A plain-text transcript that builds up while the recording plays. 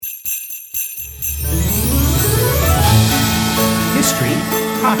history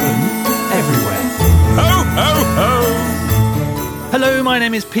happen everywhere. Ho, ho, ho! Hello, my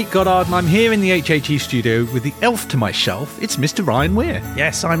name is Pete Goddard and I'm here in the HHE studio with the elf to my shelf. It's Mr. Ryan Weir.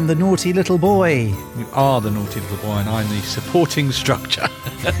 Yes, I'm the naughty little boy. You are the naughty little boy and I'm the supporting structure.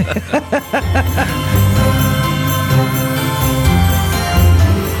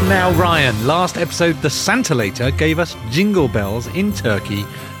 Now, Ryan, last episode, the Santalator gave us jingle bells in Turkey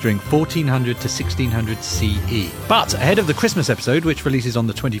during 1400 to 1600 CE. But ahead of the Christmas episode, which releases on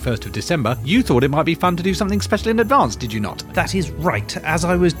the 21st of December, you thought it might be fun to do something special in advance, did you not? That is right. As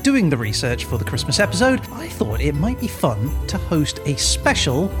I was doing the research for the Christmas episode, I thought it might be fun to host a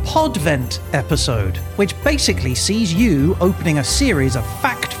special Podvent episode, which basically sees you opening a series of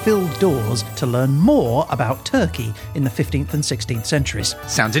fact-filled doors to learn more about Turkey in the 15th and 16th centuries.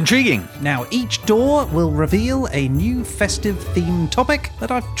 Sounds intriguing. Now, each door will reveal a new festive theme topic that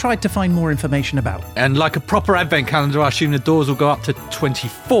I've tried to find more information about. And like a proper advent calendar, I assume the doors will go up to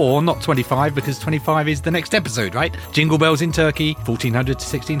 24, not 25, because 25 is the next episode, right? Jingle bells in Turkey, 1400 to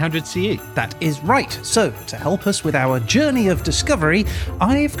 1600 CE. That is right. So, to help us with our journey of discovery,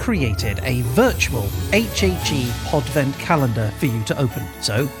 I've created a virtual HHE Podvent calendar for you to open.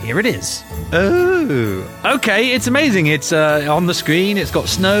 So, here it is. Oh, okay, it's amazing. It's on the screen, it's got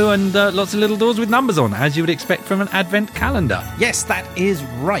snow and lots of little doors with numbers on, as you would expect from an advent calendar. Yes, that is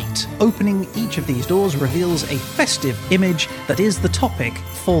right. Opening each of these doors reveals a festive image that is the topic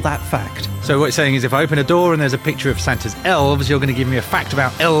for that fact. So what it's saying is if I open a door and there's a picture of Santa's elves, you're going to give me a fact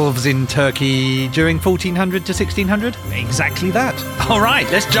about elves in Turkey during 1400 to 1600? Exactly that. All right,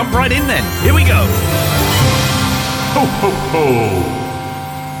 let's jump right in then. Here we go. Ho, ho, ho!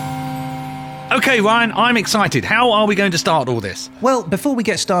 Okay, Ryan, I'm excited. How are we going to start all this? Well, before we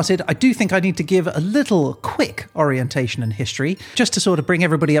get started, I do think I need to give a little quick orientation in history, just to sort of bring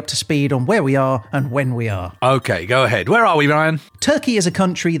everybody up to speed on where we are and when we are. Okay, go ahead. Where are we, Ryan? Turkey is a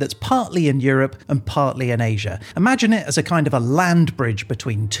country that's partly in Europe and partly in Asia. Imagine it as a kind of a land bridge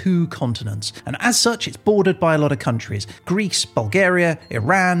between two continents. And as such, it's bordered by a lot of countries. Greece, Bulgaria,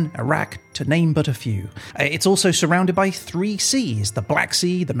 Iran, Iraq, to name but a few. It's also surrounded by three seas, the Black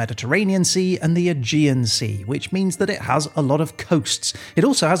Sea, the Mediterranean Sea, and the Aegean Sea, which means that it has a lot of coasts. It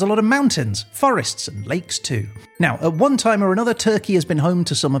also has a lot of mountains, forests, and lakes too. Now, at one time or another, Turkey has been home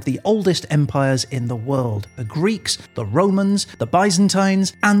to some of the oldest empires in the world. The Greeks, the Romans, the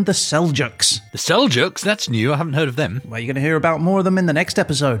Byzantines, and the Seljuks. The Seljuks? That's new. I haven't heard of them. Well, you're going to hear about more of them in the next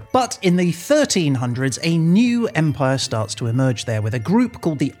episode. But in the 1300s, a new empire starts to emerge there with a group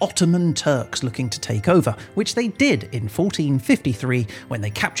called the Ottoman Turks looking to take over, which they did in 1453 when they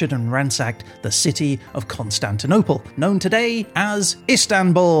captured and ransacked the city of Constantinople, known today as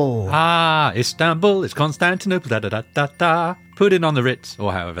Istanbul. Ah, Istanbul, it's Constantinople, da-da-da-da-da. Put it on the Ritz,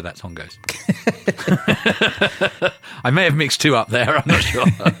 or however that song goes. I may have mixed two up there, I'm not sure.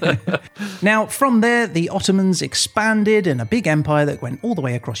 Now, from there, the Ottomans expanded in a big empire that went all the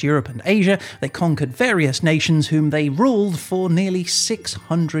way across Europe and Asia. They conquered various nations whom they ruled for nearly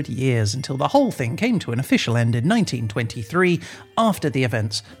 600 years until the whole thing came to an official end in 1923 after the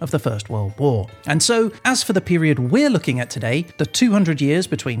events of the First World War. And so, as for the period we're looking at today, the 200 years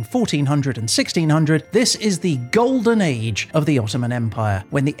between 1400 and 1600, this is the golden age of the Ottoman Empire,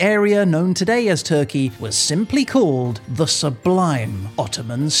 when the area known today as Turkey was simply called the Sublime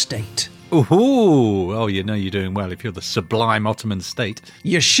Ottoman State. Ooh, oh, you know you're doing well if you're the Sublime Ottoman State.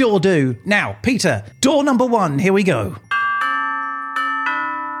 You sure do. Now, Peter, door number 1, here we go.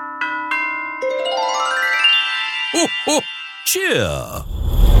 Ho, ho! Cheer!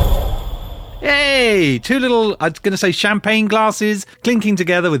 Hey, two little, I was going to say champagne glasses clinking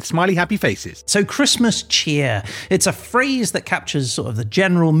together with smiley happy faces. So Christmas cheer. It's a phrase that captures sort of the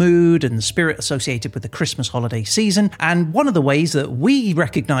general mood and the spirit associated with the Christmas holiday season. And one of the ways that we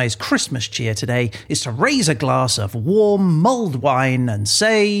recognise Christmas cheer today is to raise a glass of warm mulled wine and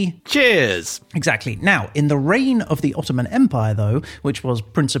say... Cheers! Exactly. Now, in the reign of the Ottoman Empire, though, which was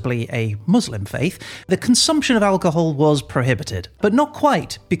principally a Muslim faith, the consumption of alcohol was prohibited. But not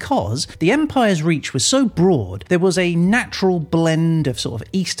quite, because the empire's reach was so broad, there was a natural blend of sort of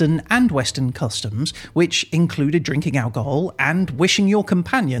Eastern and Western customs, which included drinking alcohol and wishing your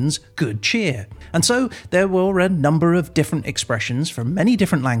companions good cheer. And so there were a number of different expressions from many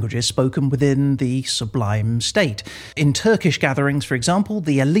different languages spoken within the Sublime State. In Turkish gatherings, for example,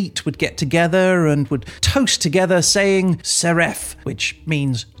 the elite would get together and would toast together saying "seref," which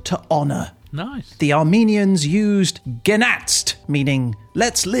means to honour. Nice. The Armenians used genatst, meaning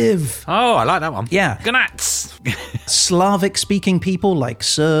let's live. Oh, I like that one. Yeah. Gnats. Slavic-speaking people like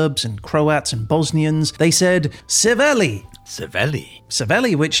Serbs and Croats and Bosnians, they said seveli. Seveli.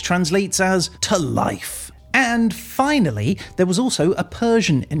 Seveli, which translates as to life. And finally, there was also a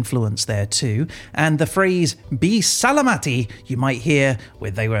Persian influence there too, and the phrase "Bi salamati" you might hear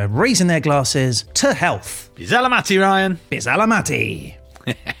when they were raising their glasses to health. Bi salamati, Ryan. Bi salamati.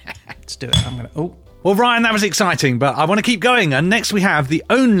 Let's do it. Well, Ryan, that was exciting, but I want to keep going. And next we have the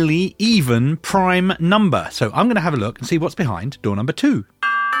only even prime number. So I'm going to have a look and see what's behind door number 2.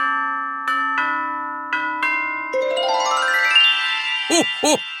 Ho,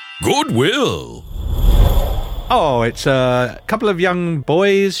 ho. Goodwill. Oh, it's a couple of young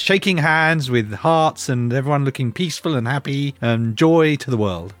boys shaking hands with hearts and everyone looking peaceful and happy and joy to the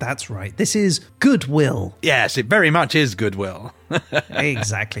world. That's right. This is goodwill. Yes, it very much is goodwill.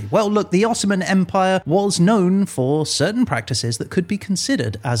 Exactly. Well, look, the Ottoman Empire was known for certain practices that could be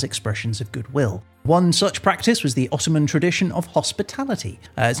considered as expressions of goodwill. One such practice was the Ottoman tradition of hospitality.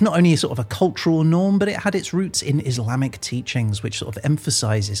 It's not only a sort of a cultural norm, but it had its roots in Islamic teachings, which sort of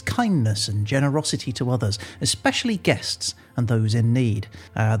emphasises kindness and generosity to others, especially guests and those in need.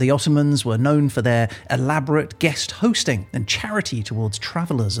 The Ottomans were known for their elaborate guest hosting and charity towards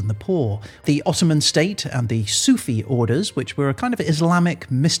travellers and the poor. The Ottoman state and the Sufi orders, which were a kind of Islamic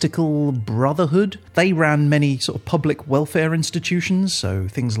mystical brotherhood, they ran many sort of public welfare institutions, so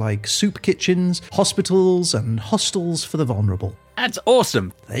things like soup kitchens, hospitals and hostels for the vulnerable. That's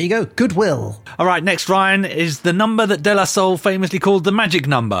awesome. There you go. Goodwill. All right, next, Ryan, is the number that De La Salle famously called the magic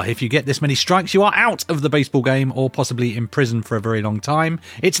number. If you get this many strikes, you are out of the baseball game or possibly in prison for a very long time.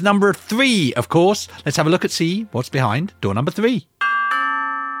 It's number 3, of course. Let's have a look and see what's behind door number 3.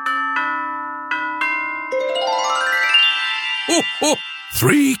 Ho, ho.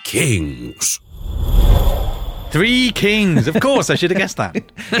 3 kings. 3 kings. Of course, I should have guessed that.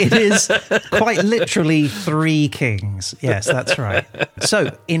 It is quite literally 3 kings. Yes, that's right.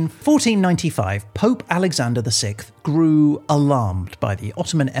 So, in 1495, Pope Alexander VI grew alarmed by the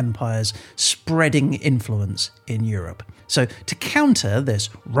Ottoman Empire's spreading influence in Europe. So, to counter this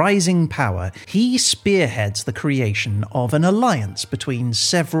rising power, he spearheads the creation of an alliance between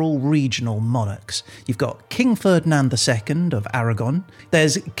several regional monarchs. You've got King Ferdinand II of Aragon,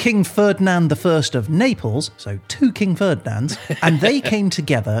 there's King Ferdinand I of Naples, so 2 King Ferdinands, and they came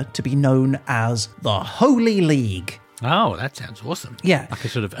together to be known as the Holy League. Oh, that sounds awesome. Yeah. Like a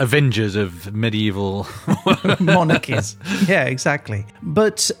sort of Avengers of medieval monarchies. Yeah, exactly.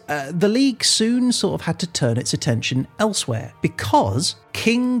 But the League soon sort of had to turn its attention elsewhere because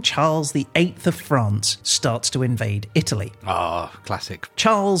King Charles VIII of France starts to invade Italy. Ah, classic.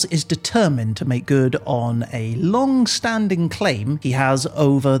 Charles is determined to make good on a long-standing claim he has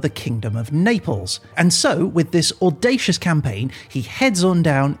over the Kingdom of Naples. And so, with this audacious campaign, he heads on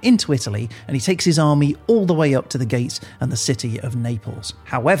down into Italy and he takes his army all the way up to the gates and the city of Naples.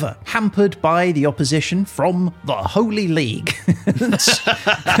 However, hampered by the opposition from the Holy League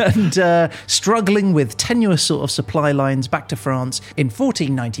and struggling with tenuous sort of supply lines back to France, in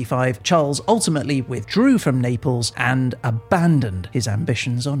 1495, Charles ultimately withdrew from Naples and abandoned his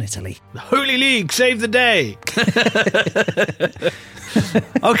ambitions on Italy. The Holy League saved the day.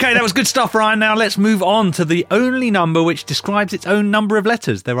 Okay, that was good stuff, Ryan. Now let's move on to the only number which describes its own number of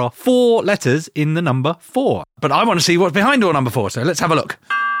letters. There are 4 letters in the number 4. But I want to see what's behind door number 4, so let's have a look.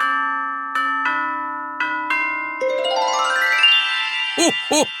 Ho,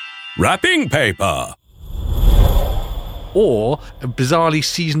 ho. Wrapping paper. Or a bizarrely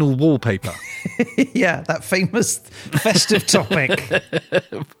seasonal wallpaper. Yeah, that famous festive topic.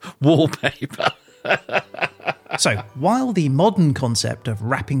 Wallpaper. So, while the modern concept of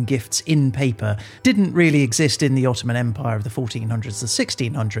wrapping gifts in paper didn't really exist in the Ottoman Empire of the 1400s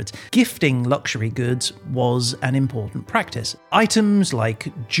to 1600s, gifting luxury goods was an important practice. Items like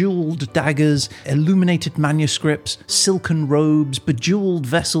jewelled daggers, illuminated manuscripts, silken robes, bejewelled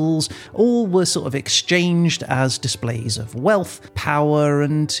vessels, all were sort of exchanged as displays of wealth, power,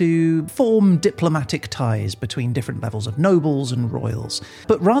 and to form diplomatic ties between different levels of nobles and royals.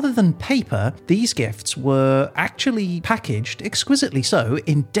 But rather than paper, these gifts were actually packaged, exquisitely so,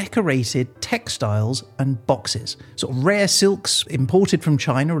 in decorated textiles and boxes. Sort of rare silks imported from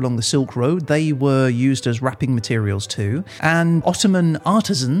China along the Silk Road, they were used as wrapping materials too. And Ottoman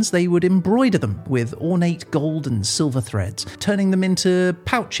artisans, they would embroider them with ornate gold and silver threads, turning them into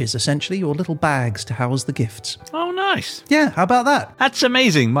pouches, essentially, or little bags to house the gifts. Oh, nice. Yeah, how about that? That's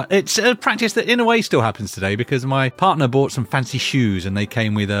amazing. It's a practice that in a way still happens today because my partner bought some fancy shoes and they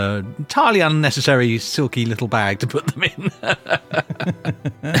came with a entirely unnecessary silky little bag to put them in.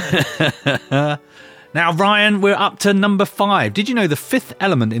 Now, Ryan, we're up to number 5. Did you know the 5th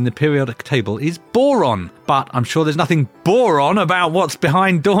element in the periodic table is boron? But I'm sure there's nothing boron about what's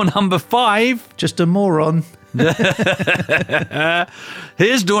behind door number 5. Just a moron.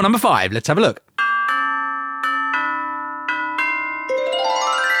 Here's door number 5. Let's have a look.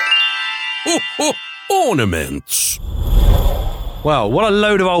 Ornaments. Well, what a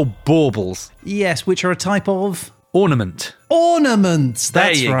load of old baubles. Yes, which are a type of... Ornament. Ornaments!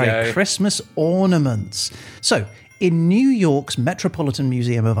 That's There you right, go. Christmas ornaments. So, in New York's Metropolitan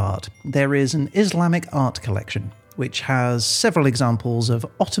Museum of Art, there is an Islamic art collection, which has several examples of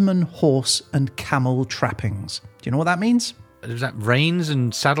Ottoman horse and camel trappings. Do you know what that means? Is that reins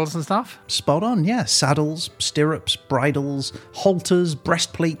and saddles and stuff? Spot on, yeah. Saddles, stirrups, bridles, halters,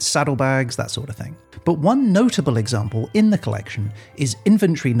 breastplates, saddlebags, that sort of thing. But one notable example in the collection is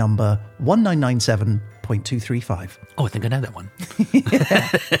inventory number 1997.235. Oh, I think I know that one.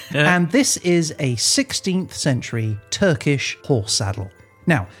 And this is a 16th century Turkish horse saddle.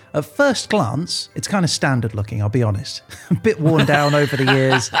 Now, at first glance, it's kind of standard looking, I'll be honest. A bit worn down over the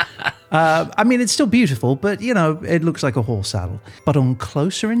years. I mean, it's still beautiful, but, you know, it looks like a horse saddle. But on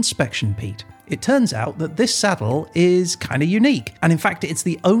closer inspection, Pete, it turns out that this saddle is kind of unique. And in fact, it's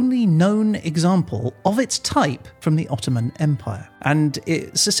the only known example of its type from the Ottoman Empire. And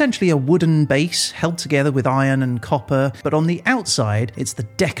it's essentially a wooden base held together with iron and copper, but on the outside, it's the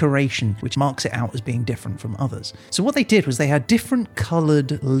decoration which marks it out as being different from others. So what they did was they had different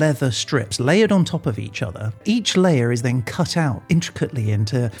coloured leather strips layered on top of each other. Each layer is then cut out intricately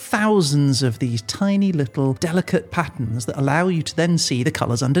into thousands of these tiny little delicate patterns that allow you to then see the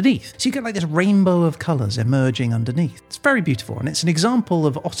colours underneath. So you get like this rainbow of colours emerging underneath. It's very beautiful, and it's an example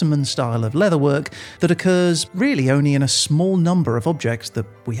of Ottoman style of leatherwork that occurs really only in a small number of objects that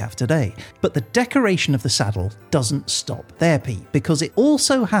we have today. But the decoration of the saddle doesn't stop there, Pete, because it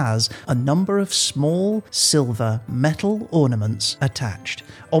also has a number of small silver metal ornaments attached.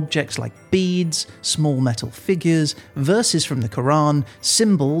 Objects like beads, small metal figures, verses from the Quran,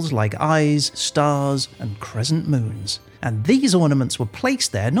 symbols like eyes, stars, and crescent moons. And these ornaments were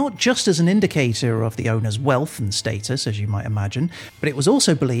placed there not just as an indicator of the owner's wealth and status, as you might imagine, but it was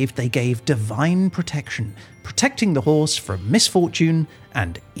also believed they gave divine protection, protecting the horse from misfortune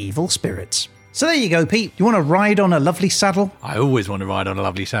and evil spirits. So there you go, Pete. You want to ride on a lovely saddle? I always want to ride on a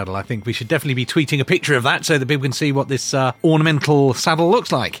lovely saddle. I think we should definitely be tweeting a picture of that so that people can see what this ornamental saddle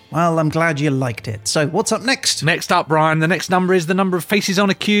looks like. Well, I'm glad you liked it. So what's up next? Next up, Brian, the next number is the number of faces on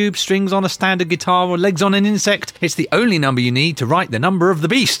a cube, strings on a standard guitar, or legs on an insect. It's the only number you need to write the number of the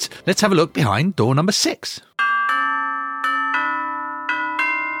beast. Let's have a look behind door number 6.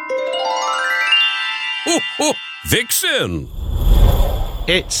 Vixen.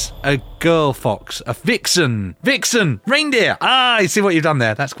 It's a girl fox, a vixen. Vixen, reindeer. Ah, I see what you've done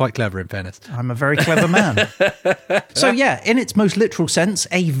there. That's quite clever, in fairness. I'm a very clever man. So yeah, in its most literal sense,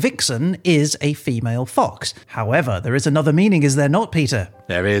 a vixen is a female fox. However, there is another meaning, is there not, Peter?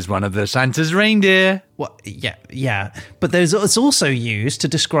 There is one of the Santa's reindeer. Well, yeah. But it's also used to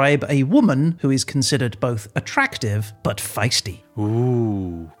describe a woman who is considered both attractive but feisty.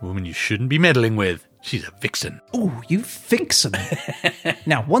 Ooh, a woman you shouldn't be meddling with. She's a vixen. Ooh, you vixen.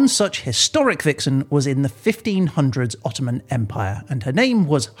 Now, one such historic vixen was in the 1500s Ottoman Empire, and her name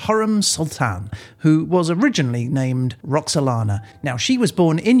was Hurrem Sultan, who was originally named Roxolana. Now, she was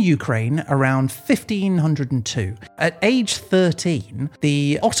born in Ukraine around 1502. At age 13,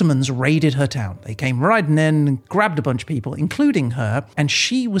 the Ottomans raided her town. They came riding in and grabbed a bunch of people, including her, and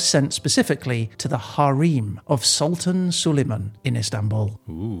she was sent specifically to the harem of Sultan Suleiman in Istanbul.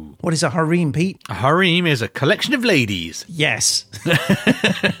 Ooh. What is a harem, Pete? A harem is a collection of ladies. Yes.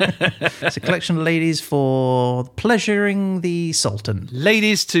 It's a collection of ladies for pleasuring the Sultan.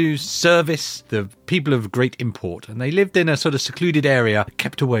 Ladies to service the people of great import. And they lived in a sort of secluded area,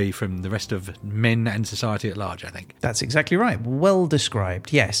 kept away from the rest of men and society at large, I think. That's exactly right. Well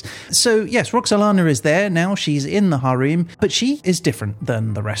described, yes. So, yes, Roxolana is there now. She's in the harem, but she is different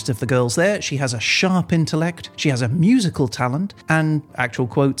than the rest of the girls there. She has a sharp intellect, she has a musical talent, and, actual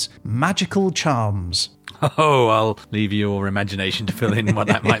quotes, magical charms. Oh, I'll leave your imagination to fill in what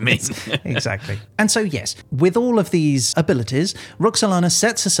that might mean. Exactly. And so, yes, with all of these abilities, Roxolana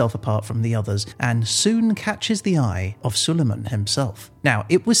sets herself apart from the others and soon catches the eye of Suleiman himself. Now,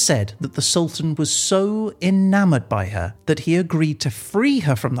 it was said that the Sultan was so enamoured by her that he agreed to free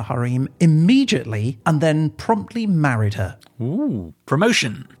her from the harem immediately and then promptly married her. Ooh,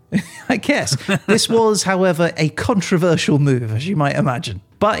 promotion. I guess. This was, however, a controversial move, as you might imagine.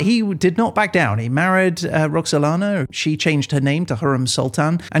 But he did not back down. He married Roxolana. She changed her name to Hurrem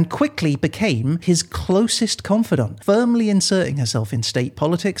Sultan and quickly became his closest confidant, firmly inserting herself in state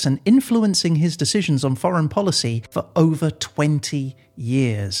politics and influencing his decisions on foreign policy for over 20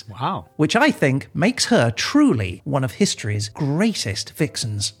 years. Wow. Which I think makes her truly one of history's greatest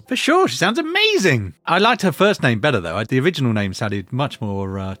vixens. For sure, she sounds amazing. I liked her first name better, though. The original name sounded much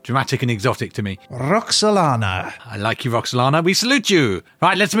more dramatic and exotic to me. Roxolana. I like you, Roxolana. We salute you.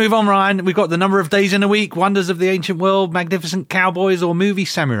 Right, let's move on, Ryan. We've got the number of days in a week, wonders of the ancient world, magnificent cowboys, or movie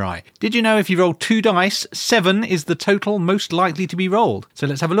samurai. Did you know if you roll 2 dice, 7 is the total most likely to be rolled? So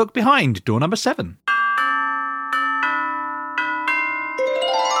let's have a look behind door number 7.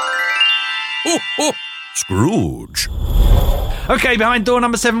 Ho, ho! Scrooge. Okay, behind door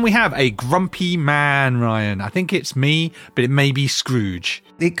number 7 we have a grumpy man, Ryan. I think it's me, but it may be Scrooge.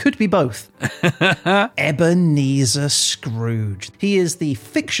 It could be both. Ebenezer Scrooge. He is the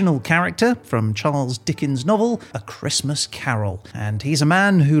fictional character from Charles Dickens' novel A Christmas Carol, and he's a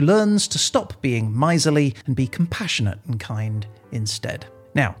man who learns to stop being miserly and be compassionate and kind instead.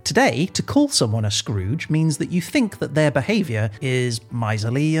 Now, today, to call someone a Scrooge means that you think that their behaviour is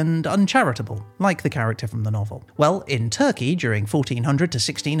miserly and uncharitable, like the character from the novel. Well, in Turkey, during 1400 to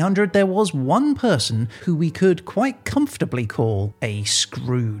 1600, there was one person who we could quite comfortably call a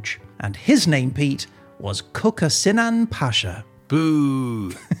Scrooge. And his name, Pete, was Kokasinan Pasha.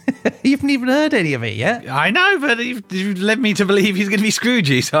 Boo. You haven't even heard any of it yet. I know, but you've led me to believe he's going to be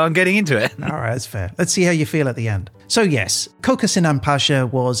Scroogey, so I'm getting into it. All right, that's fair. Let's see how you feel at the end. So yes, Kokasinan Pasha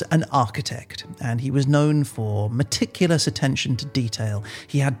was an architect, and he was known for meticulous attention to detail.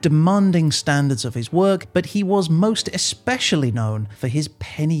 He had demanding standards of his work, but he was most especially known for his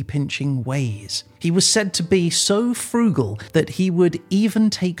penny-pinching ways. He was said to be so frugal that he would even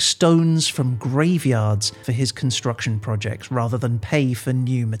take stones from graveyards for his construction projects rather than pay for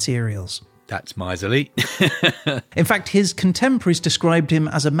new materials. That's miserly. In fact, his contemporaries described him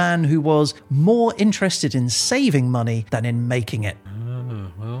as a man who was more interested in saving money than in making it.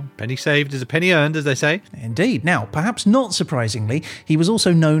 Well, penny saved is a penny earned, as they say. Indeed. Now, perhaps not surprisingly, he was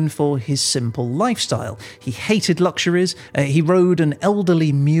also known for his simple lifestyle. He hated luxuries, he rode an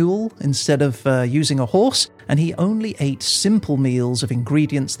elderly mule instead of using a horse, and he only ate simple meals of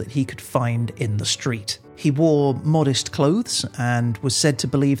ingredients that he could find in the street. He wore modest clothes and was said to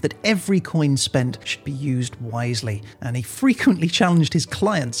believe that every coin spent should be used wisely, and he frequently challenged his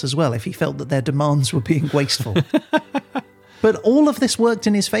clients as well if he felt that their demands were being wasteful. But all of this worked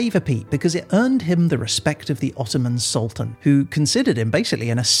in his favour, Pete, because it earned him the respect of the Ottoman Sultan, who considered him basically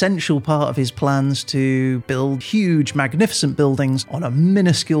an essential part of his plans to build huge, magnificent buildings on a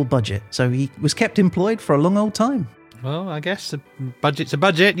minuscule budget. So he was kept employed for a long old time. Well, I guess a budget's a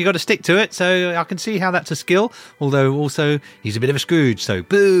budget. You got to stick to it. So I can see how that's a skill. Although also he's a bit of a Scrooge. So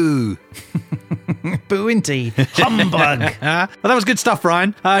boo. Boo indeed. Humbug. Well, that was good stuff,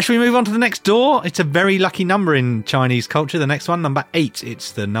 Brian. Shall we move on to the next door? It's a very lucky number in Chinese culture. The next one, number 8.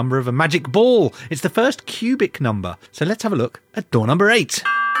 It's the number of a magic ball. It's the first cubic number. So let's have a look at door number 8.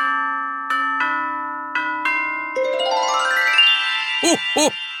 Ho, ho!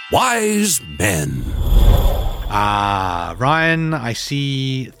 Wise men. Ah, Ryan, I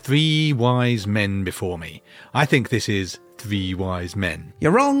see 3 wise men before me. I think this is 3 wise men.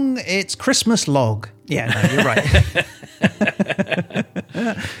 You're wrong. It's Christmas log. Yeah, no, you're right.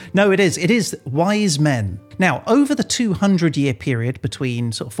 No, it is. It is wise men. Now, over the 200-year period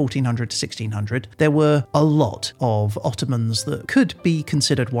between sort of 1400 to 1600, there were a lot of Ottomans that could be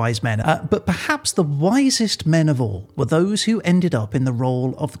considered wise men. But perhaps the wisest men of all were those who ended up in the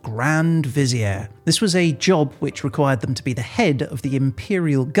role of Grand Vizier. This was a job which required them to be the head of the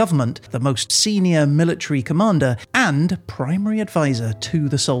imperial government, the most senior military commander, and primary advisor to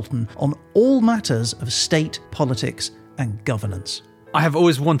the Sultan on all matters of state, politics, and governance. I have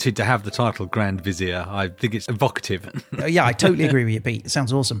always wanted to have the title Grand Vizier. I think it's evocative. Yeah, I totally agree with you, Pete. It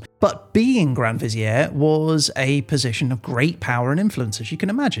sounds awesome. But being Grand Vizier was a position of great power and influence, as you can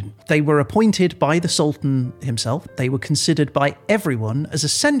imagine. They were appointed by the Sultan himself. They were considered by everyone as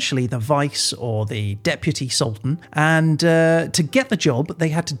essentially the vice or the deputy Sultan. And to get the job, they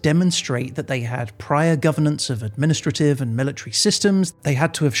had to demonstrate that they had prior governance of administrative and military systems. They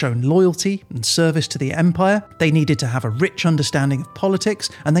had to have shown loyalty and service to the empire. They needed to have a rich understanding of politics,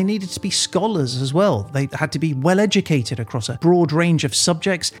 and they needed to be scholars as well. They had to be well educated across a broad range of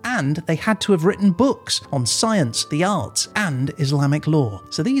subjects, and they had to have written books on science, the arts, and Islamic law.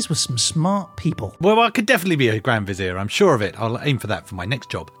 So these were some smart people. Well, I could definitely be a Grand Vizier. I'm sure of it. I'll aim for that for my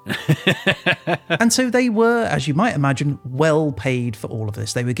next job. And so they were, as you might imagine, well paid for all of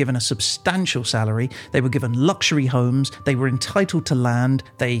this. They were given a substantial salary. They were given luxury homes. They were entitled to land.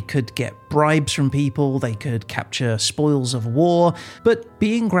 They could get bribes from people. They could capture spoils of war. But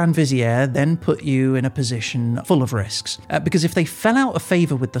being Grand Vizier then put you in a position full of risks. Because if they fell out of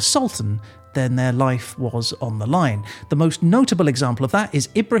favour with the Sultan, then their life was on the line. The most notable example of that is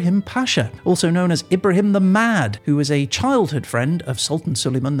Ibrahim Pasha, also known as Ibrahim the Mad, who was a childhood friend of Sultan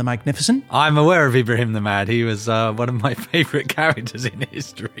Suleiman the Magnificent. I'm aware of Ibrahim the Mad. He was one of my favourite characters in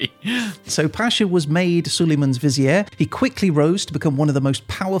history. So Pasha was made Suleiman's vizier. He quickly rose to become one of the most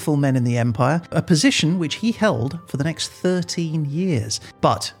powerful men in the empire, a position which he held for the next 13 years.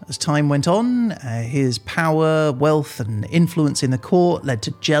 But as time went on, his power, wealth and influence in the court led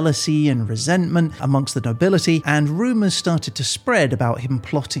to jealousy and resentment amongst the nobility, and rumours started to spread about him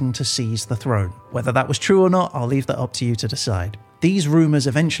plotting to seize the throne. Whether that was true or not, I'll leave that up to you to decide. These rumours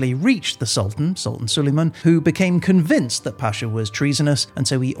eventually reached the Sultan Suleiman, who became convinced that Pasha was treasonous, and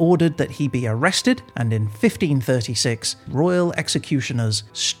so he ordered that he be arrested, and in 1536, royal executioners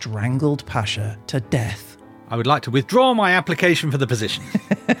strangled Pasha to death. I would like to withdraw my application for the position.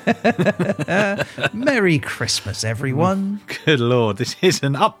 Merry Christmas, everyone. Good Lord, this is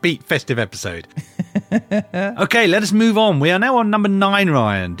an upbeat festive episode. Okay, let us move on. We are now on number 9,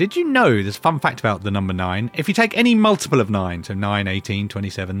 Ryan. Did you know, there's a fun fact about the number 9, if you take any multiple of 9, so 9, 18,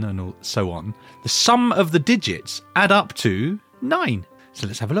 27 and so on, the sum of the digits add up to 9. So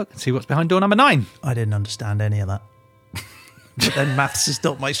let's have a look and see what's behind door number 9. I didn't understand any of that. But then maths is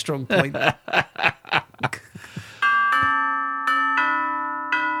not my strong point.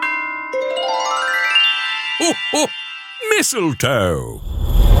 Ho, ho, mistletoe.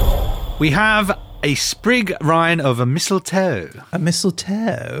 We have a sprig, Ryan, of a mistletoe. A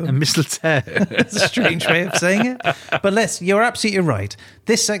mistletoe? A mistletoe. That's a strange way of saying it. But you're absolutely right.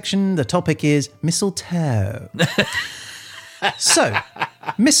 This section, the topic is mistletoe. So,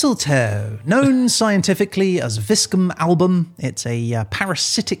 mistletoe, known scientifically as Viscum album, it's a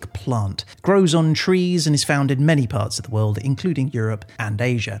parasitic plant. It grows on trees and is found in many parts of the world, including Europe and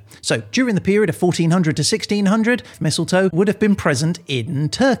Asia. So, during the period of 1400 to 1600, mistletoe would have been present in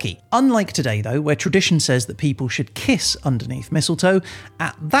Turkey. Unlike today, though, where tradition says that people should kiss underneath mistletoe,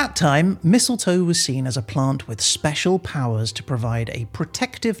 at that time, mistletoe was seen as a plant with special powers to provide a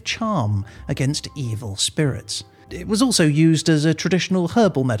protective charm against evil spirits. It was also used as a traditional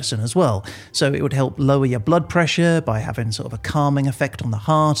herbal medicine as well, so it would help lower your blood pressure by having sort of a calming effect on the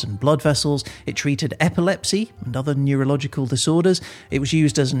heart and blood vessels. It treated epilepsy and other neurological disorders. It was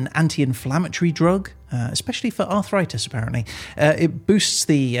used as an anti-inflammatory drug, especially for arthritis, apparently. It boosts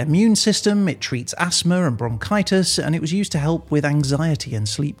the immune system, it treats asthma and bronchitis, and it was used to help with anxiety and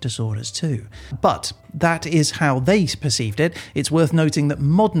sleep disorders too. But that is how they perceived it. It's worth noting that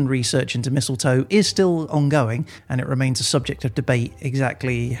modern research into mistletoe is still ongoing, and it remains a subject of debate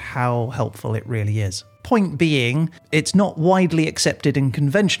exactly how helpful it really is. Point being, it's not widely accepted in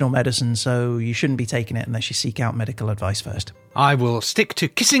conventional medicine, so you shouldn't be taking it unless you seek out medical advice first. I will stick to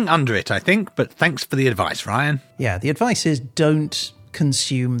kissing under it, I think, but thanks for the advice, Ryan. Yeah, the advice is don't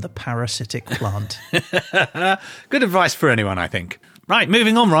consume the parasitic plant. Good advice for anyone, I think. Right,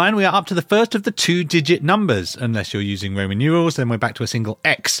 moving on, Ryan, we are up to the first of the 2-digit numbers. Unless you're using Roman numerals, then we're back to a single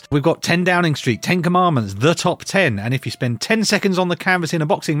X. We've got 10 Downing Street, 10 Commandments, the top 10. And if you spend 10 seconds on the canvas in a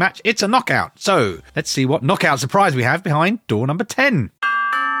boxing match, it's a knockout. So let's see what knockout surprise we have behind door number 10.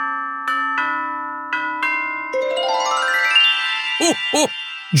 Ho, ho,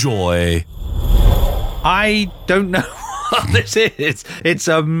 joy. I don't know what this is. It's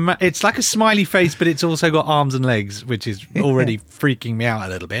like a smiley face, but it's also got arms and legs, which is already freaking me out a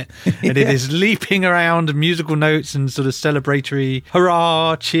little bit. And it is leaping around musical notes and sort of celebratory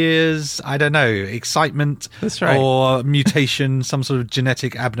hurrah, cheers, I don't know, excitement. That's right. Or mutation, some sort of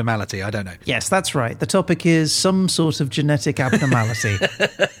genetic abnormality, I don't know. Yes, that's right. The topic is some sort of genetic abnormality.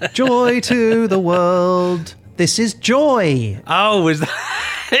 Joy to the world. This is joy. Oh, is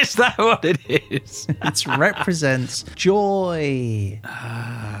that what it is? It represents joy.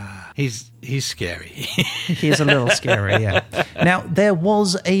 He's scary. He is a little scary, yeah. Now, there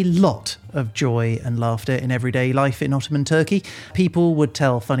was a lot of joy and laughter in everyday life in Ottoman Turkey. People would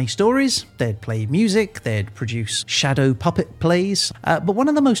tell funny stories, they'd play music, they'd produce shadow puppet plays. But one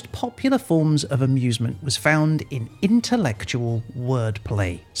of the most popular forms of amusement was found in intellectual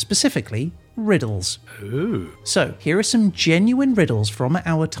wordplay, specifically riddles. Ooh. So, here are some genuine riddles from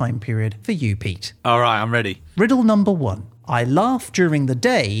our time period for you, Pete. All right, I'm ready. Riddle number 1. I laugh during the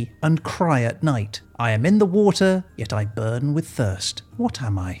day and cry at night. I am in the water, yet I burn with thirst. What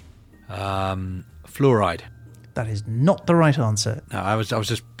am I? Fluoride. That is not the right answer. No, I was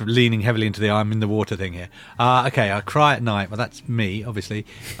just leaning heavily into the I'm in the water thing here. Okay, I cry at night. Well, that's me, obviously.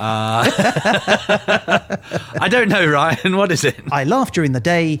 I don't know, Ryan. What is it? I laugh during the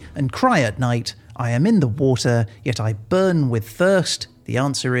day and cry at night. I am in the water, yet I burn with thirst. The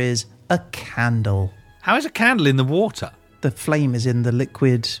answer is a candle. How is a candle in the water? The flame is in the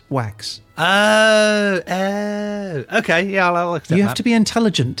liquid wax. Oh. Okay, yeah, I'll accept that. You have to be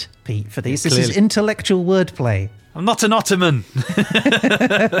intelligent, Pete, for these. Yeah, this is intellectual wordplay. I'm not an Ottoman.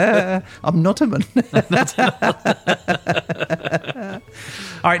 I'm not a man.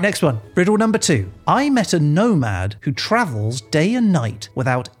 All right, next one. Riddle number 2. I met a nomad who travels day and night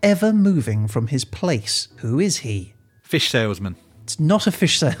without ever moving from his place. Who is he? Fish salesman. It's not a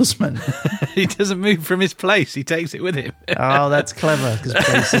fish salesman. He doesn't move from his place. He takes it with him. Oh, that's clever, because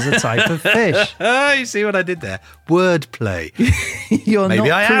place is a type of fish. Oh, you see what I did there? Wordplay.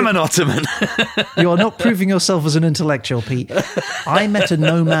 Maybe I am an Ottoman. You are not proving yourself as an intellectual, Pete. I met a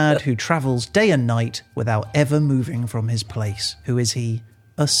nomad who travels day and night without ever moving from his place. Who is he?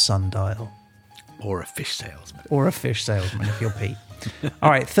 A sundial. Or a fish salesman. Or a fish salesman, if you're Pete. All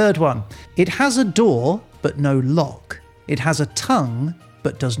right, third one. It has a door, but no lock. It has a tongue,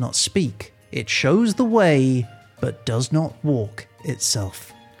 but does not speak. It shows the way, but does not walk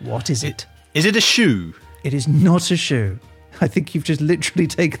itself. What is it? Is it a shoe? It is not a shoe. I think you've just literally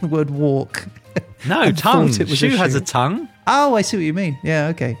taken the word walk. No, tongue. It was Shoe has a tongue. Oh, I see what you mean. Yeah,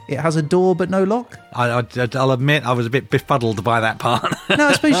 okay. It has a door, but no lock? I'll admit I was a bit befuddled by that part. No,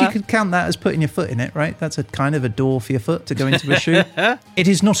 I suppose you could count that as putting your foot in it, right? That's a kind of a door for your foot to go into a shoe. It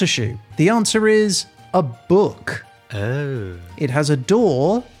is not a shoe. The answer is a book. Oh. It has a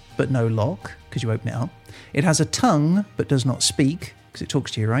door, but no lock, because you open it up. It has a tongue, but does not speak, because it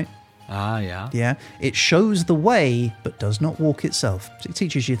talks to you, right? Ah, yeah. Yeah. It shows the way, but does not walk itself. So it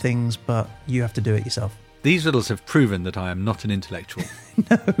teaches you things, but you have to do it yourself. These riddles have proven that I am not an intellectual.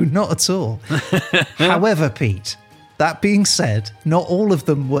 No, not at all. However, Pete, that being said, not all of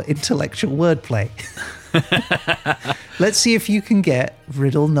them were intellectual wordplay. Let's see if you can get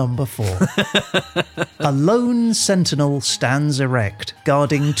riddle number 4. A lone sentinel stands erect,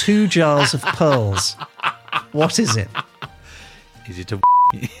 guarding 2 jars of pearls. What is it? Is it a...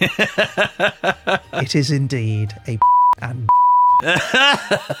 It is indeed a and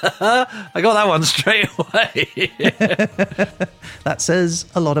I got that one straight away. that says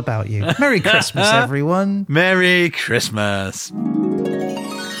a lot about you. Merry Christmas, everyone. Merry Christmas.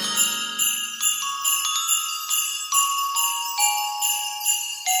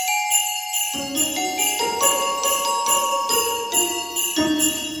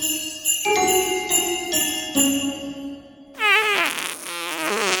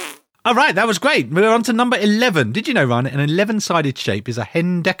 All right, that was great. We're on to number 11. Did you know, Ryan, an 11-sided shape is a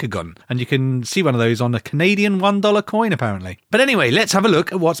hendecagon, and you can see one of those on a Canadian $1 coin, apparently. But anyway, let's have a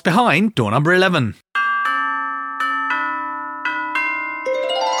look at what's behind door number 11.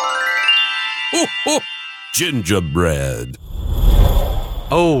 Ho, ho! Gingerbread.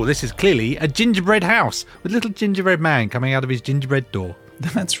 Oh, this is clearly a gingerbread house with a little gingerbread man coming out of his gingerbread door.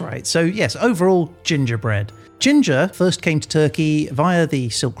 That's right. So, yes, overall, gingerbread. Ginger first came to Turkey via the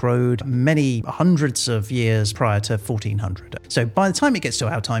Silk Road many hundreds of years prior to 1400. So by the time it gets to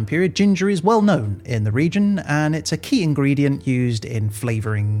our time period, ginger is well known in the region, and it's a key ingredient used in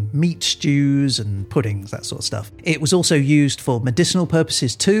flavouring meat stews and puddings, that sort of stuff. It was also used for medicinal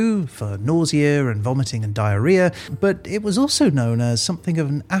purposes too, for nausea and vomiting and diarrhea, but it was also known as something of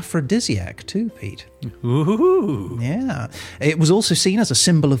an aphrodisiac too, Pete. Ooh. Yeah. It was also seen as a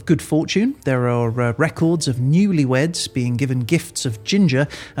symbol of good fortune. There are records of newlyweds being given gifts of ginger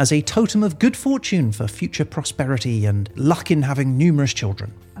as a totem of good fortune for future prosperity and luck in having numerous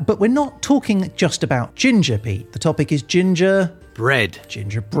children. But we're not talking just about ginger, Pete. The topic is ginger...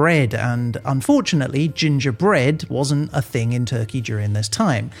 Gingerbread, and unfortunately, gingerbread wasn't a thing in Turkey during this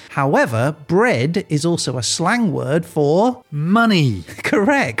time. However, bread is also a slang word for... money.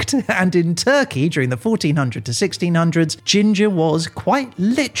 Correct. And in Turkey, during the 1400s to 1600s, ginger was quite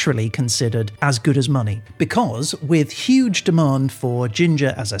literally considered as good as money. Because, with huge demand for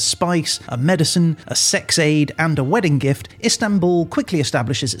ginger as a spice, a medicine, a sex aid, and a wedding gift, Istanbul quickly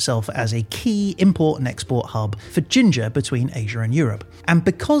establishes itself as a key import and export hub for ginger between Asia and Europe. And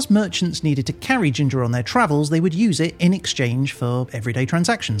because merchants needed to carry ginger on their travels, they would use it in exchange for everyday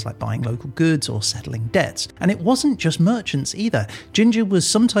transactions like buying local goods or settling debts. And it wasn't just merchants either. Ginger was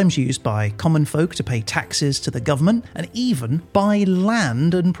sometimes used by common folk to pay taxes to the government and even buy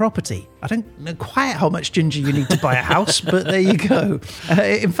land and property. I don't know quite how much ginger you need to buy a house, but there you go.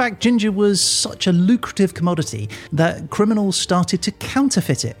 In fact, ginger was such a lucrative commodity that criminals started to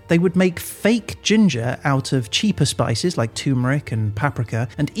counterfeit it. They would make fake ginger out of cheaper spices like turmeric and paprika,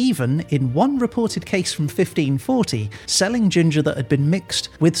 and even, in one reported case from 1540, selling ginger that had been mixed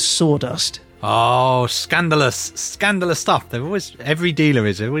with sawdust. Oh, scandalous stuff. Every dealer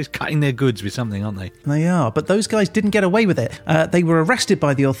is. They're always cutting their goods with something, aren't they? They are, but those guys didn't get away with it. They were arrested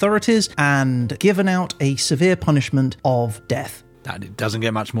by the authorities and given out a severe punishment of death. It doesn't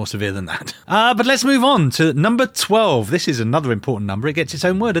get much more severe than that. But let's move on to number 12. This is another important number. It gets its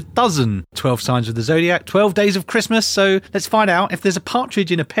own word, a dozen. 12 signs of the zodiac, 12 days of Christmas. So let's find out if there's a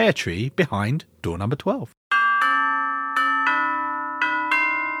partridge in a pear tree behind door number 12.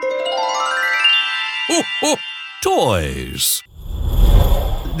 Ho, ho, toys.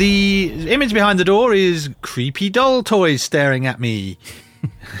 The image behind the door is creepy doll toys staring at me.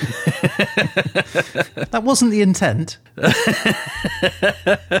 That wasn't the intent.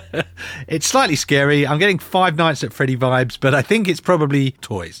 It's slightly scary. I'm getting Five Nights at Freddy vibes, but I think it's probably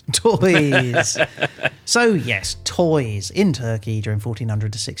toys. Toys. So, yes, toys in Turkey during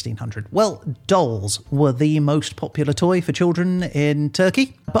 1400 to 1600. Well, dolls were the most popular toy for children in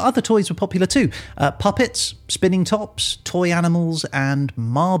Turkey, but other toys were popular too. Puppets, spinning tops, toy animals, and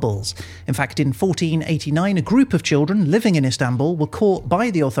marbles. In fact, in 1489, a group of children living in Istanbul were caught by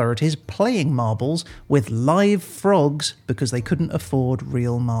the authorities playing marbles with live frogs because they couldn't afford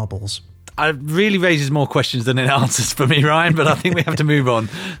real marbles. It really raises more questions than it answers for me, Ryan, but I think we have to move on.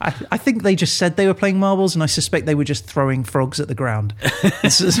 I think they just said they were playing marbles, and I suspect they were just throwing frogs at the ground.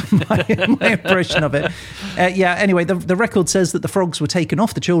 This is my impression of it. Anyway, the record says that the frogs were taken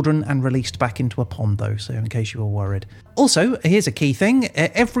off the children and released back into a pond, though, so in case you were worried. Also, here's a key thing.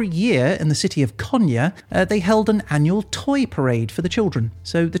 Every year in the city of Konya, they held an annual toy parade for the children.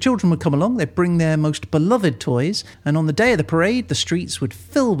 So the children would come along, they'd bring their most beloved toys, and on the day of the parade, the streets would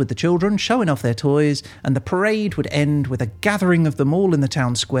fill with the children showing off their toys, and the parade would end with a gathering of them all in the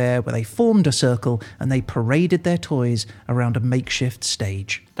town square where they formed a circle and they paraded their toys around a makeshift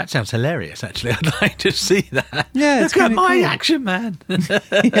stage. That sounds hilarious, actually. I'd like to see that. Yeah, it's Look at my cool. action, man.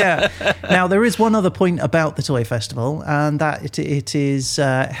 Yeah. Now, there is one other point about the Toy Festival, and that it is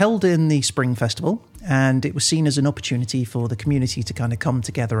held in the Spring Festival. And it was seen as an opportunity for the community to kind of come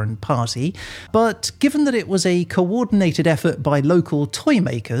together and party. But given that it was a coordinated effort by local toy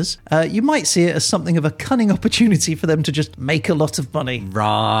makers, you might see it as something of a cunning opportunity for them to just make a lot of money.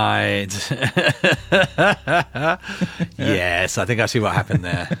 Right. Yes, I think I see what happened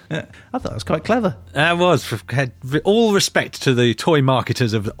there. I thought it was quite clever. It was. Had all respect to the toy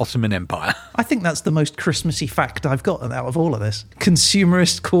marketers of the Ottoman Empire. I think that's the most Christmassy fact I've got out of all of this.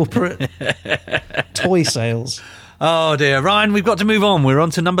 Consumerist corporate toy sales. Oh dear, Ryan, we've got to move on. We're on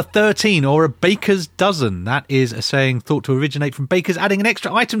to number 13, or a baker's dozen. That is a saying thought to originate from bakers adding an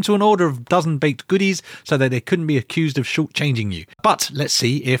extra item to an order of dozen baked goodies so that they couldn't be accused of shortchanging you. But let's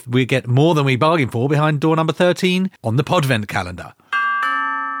see if we get more than we bargained for behind door number 13 on the Podvent calendar.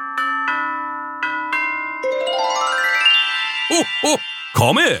 Ho, ho,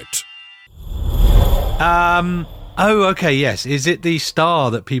 comet. Oh, okay, yes. Is it the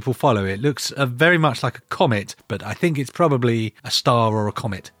star that people follow? It looks very much like a comet, but I think it's probably a star or a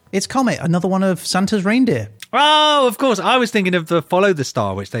comet. It's Comet, another one of Santa's reindeer. Oh, of course. I was thinking of the Follow the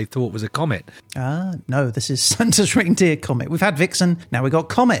Star, which they thought was a comet. No, this is Santa's reindeer Comet. We've had Vixen, now we've got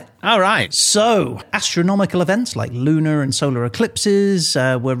Comet. All right. So, astronomical events like lunar and solar eclipses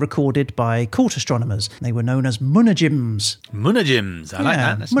were recorded by court astronomers. They were known as munajims. Munajims. I like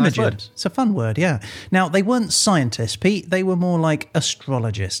that. That's a nice word. It's a fun word, yeah. Now, they weren't scientists, Pete. They were more like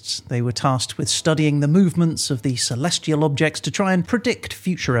astrologists. They were tasked with studying the movements of the celestial objects to try and predict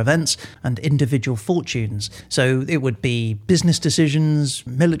future events and individual fortunes. So it would be business decisions,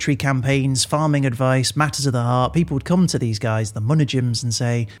 military campaigns, farming advice, matters of the heart. People would come to these guys, the munajims, and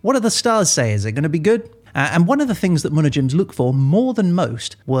say, what do the stars say? Is it going to be good? And one of the things that munajims look for more than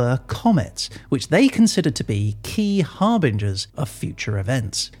most were comets, which they considered to be key harbingers of future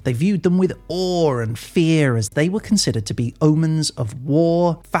events. They viewed them with awe and fear as they were considered to be omens of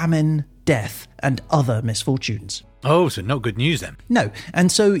war, famine, death, and other misfortunes. Oh, so not good news then. No,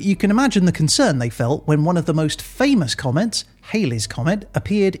 and so you can imagine the concern they felt when one of the most famous comets, Halley's Comet,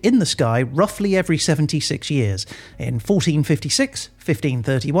 appeared in the sky roughly every 76 years, in 1456,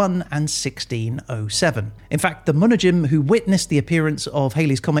 1531 and 1607. In fact, the Munajim who witnessed the appearance of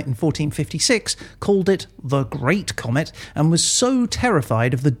Halley's Comet in 1456 called it the Great Comet and was so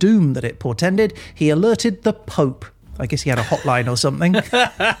terrified of the doom that it portended, he alerted the Pope. I guess he had a hotline or something.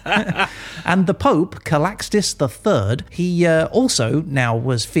 And the Pope, Calixtus III, he also now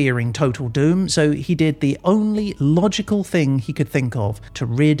was fearing total doom, so he did the only logical thing he could think of to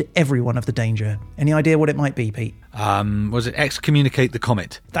rid everyone of the danger. Any idea what it might be, Pete? Was it excommunicate the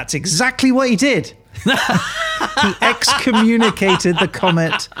comet? That's exactly what he did. He excommunicated the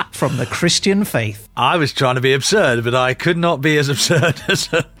comet from the Christian faith. I was trying to be absurd, but I could not be as absurd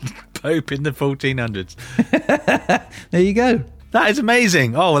as a Pope in the 1400s. There you go. That is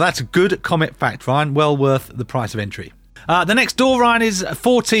amazing. Oh, well, that's a good comet fact, Ryan. Well worth the price of entry. The next door, Ryan, is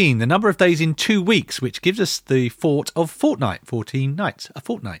 14, the number of days in 2 weeks, which gives us the fort of fortnight, 14 nights, a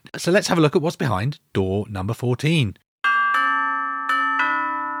fortnight. So let's have a look at what's behind door number 14.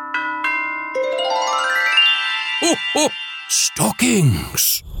 Ho, ho!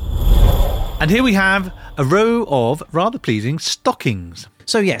 Stockings! And here we have a row of rather pleasing stockings.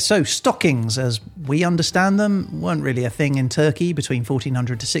 So stockings, as we understand them, weren't really a thing in Turkey between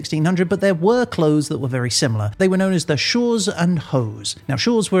 1400 to 1600, but there were clothes that were very similar. They were known as the shawls and hose. Now,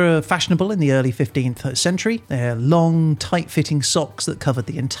 shawls were fashionable in the early 15th century. They're long, tight-fitting socks that covered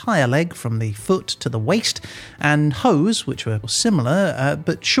the entire leg from the foot to the waist, and hose, which were similar,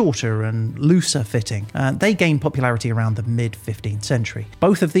 but shorter and looser fitting. They gained popularity around the mid-15th century.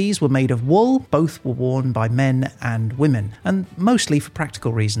 Both of these were made of wool. Both were worn by men and women, and mostly for practical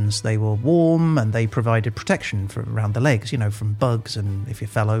reasons. They were warm and they provided protection for around the legs, from bugs, and if you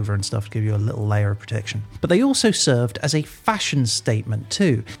fell over and stuff, to give you a little layer of protection. But they also served as a fashion statement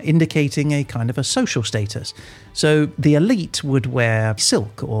too, indicating a kind of a social status. So the elite would wear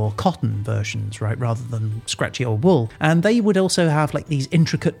silk or cotton versions, right, rather than scratchy old wool. And they would also have like these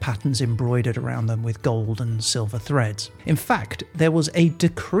intricate patterns embroidered around them with gold and silver threads. In fact, there was a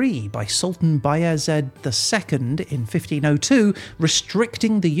decree by Sultan Bayezid II in 1502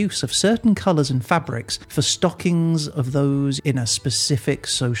 restricting the use of certain colours and fabrics for stockings of those in a specific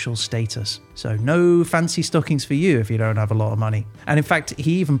social status. So no fancy stockings for you if you don't have a lot of money. And in fact,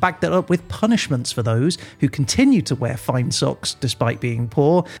 he even backed that up with punishments for those who continued to wear fine socks despite being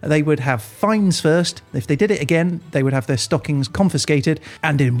poor. They would have fines first. If they did it again, they would have their stockings confiscated.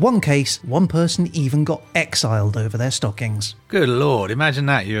 And in one case, one person even got exiled over their stockings. Good Lord, imagine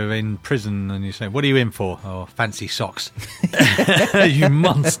that. You're in prison and you say, what are you in for? Oh, fancy socks. You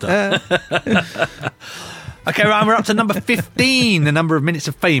monster. Okay, Ryan, we're up to number 15, the number of minutes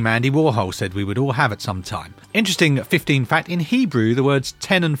of fame Andy Warhol said we would all have at some time. Interesting 15 fact, in Hebrew, the words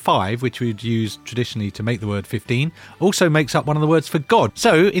 10 and 5, which we'd use traditionally to make the word 15, also makes up one of the words for God.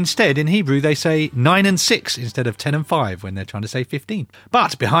 So instead, in Hebrew, they say 9 and 6 instead of 10 and 5 when they're trying to say 15.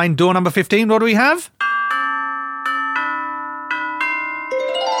 But behind door number 15, what do we have?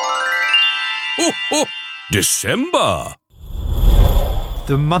 Ho, ho! December!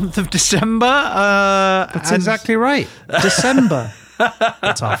 The month of December? That's exactly right. December.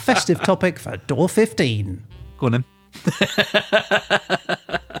 It's our festive topic for door 15. Go on then.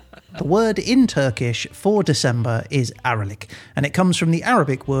 The word in Turkish for December is Aralık, and it comes from the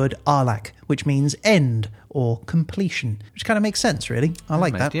Arabic word Arlak, which means end or completion, which kind of makes sense, really. I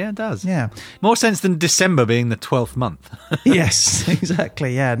like that. Yeah, it does. Yeah. More sense than December being the 12th month. Yes,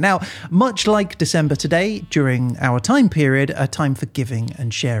 exactly, yeah. Now, much like December today, during our time period, a time for giving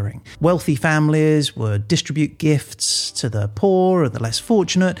and sharing. Wealthy families would distribute gifts to the poor or the less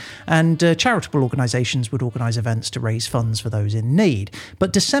fortunate, and charitable organisations would organise events to raise funds for those in need.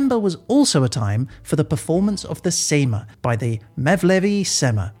 But December was also a time for the performance of the Sema by the Mevlevi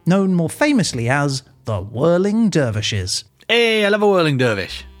Sema, known more famously as the Whirling Dervishes. Hey, I love a whirling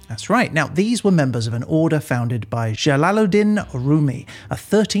dervish. That's right. Now, these were members of an order founded by Jalaluddin Rumi, a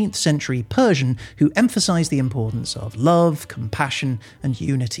 13th century Persian who emphasized the importance of love, compassion, and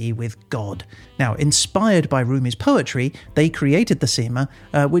unity with God. Now, inspired by Rumi's poetry, they created the Sema,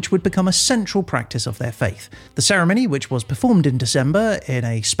 which would become a central practice of their faith. The ceremony, which was performed in December in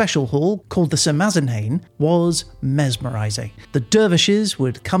a special hall called the Semazenhain, was mesmerizing. The dervishes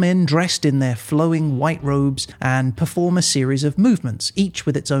would come in dressed in their flowing white robes and perform a series of movements, each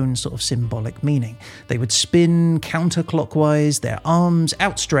with its own sort of symbolic meaning. They would spin counterclockwise, their arms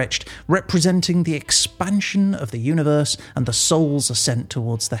outstretched, representing the expansion of the universe and the soul's ascent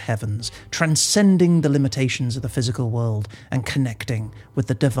towards the heavens, transcending the limitations of the physical world and connecting with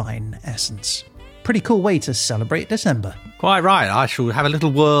the divine essence. Pretty cool way to celebrate December. Quite right. I shall have a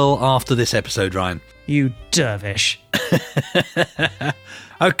little whirl after this episode, Ryan. You dervish.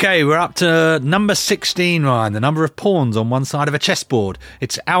 Okay, we're up to number 16, Ryan, the number of pawns on one side of a chessboard.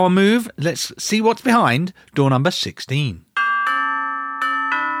 It's our move. Let's see what's behind door number 16.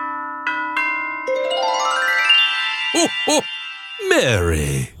 Ho, ho!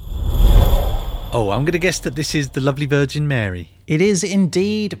 Mary! Oh, I'm going to guess that this is the lovely Virgin Mary. It is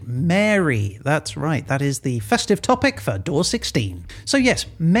indeed Mary. That's right. That is the festive topic for Door 16. So yes,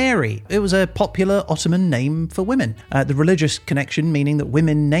 Mary. It was a popular Ottoman name for women. The religious connection, meaning that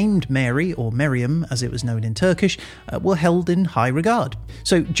women named Mary, or Miriam as it was known in Turkish, were held in high regard.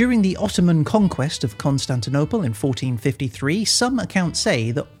 So during the Ottoman conquest of Constantinople in 1453, some accounts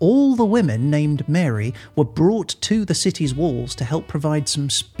say that all the women named Mary were brought to the city's walls to help provide some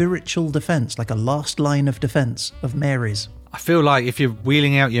spiritual defence, like a last line of defence of Marys. I feel like if you're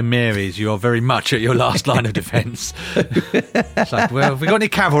wheeling out your Marys, you're very much at your last line of defence. It's like, well, have we got any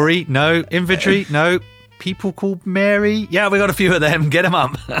cavalry? No. Infantry? No. People called Mary? Yeah, we got a few of them. Get them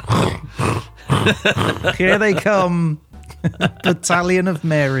up. Here they come. Battalion of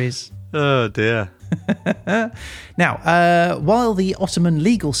Marys. Oh, dear. Now, while the Ottoman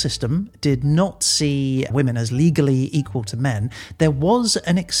legal system did not see women as legally equal to men, there was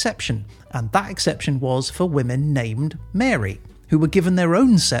an exception, and that exception was for women named Mary, who were given their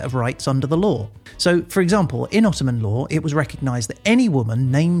own set of rights under the law. So, for example, in Ottoman law, it was recognised that any woman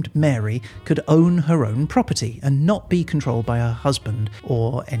named Mary could own her own property and not be controlled by her husband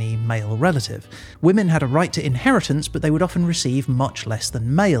or any male relative. Women had a right to inheritance, but they would often receive much less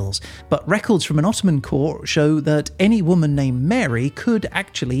than males. But records from an Ottoman court show that any woman named Mary could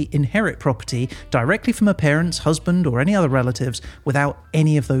actually inherit property directly from her parents, husband, or any other relatives without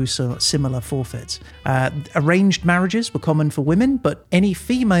any of those similar forfeits. Arranged marriages were common for women, but any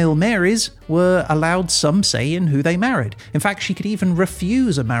female Marys were allowed some say in who they married. In fact, she could even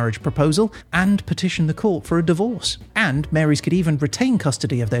refuse a marriage proposal and petition the court for a divorce. And Marys could even retain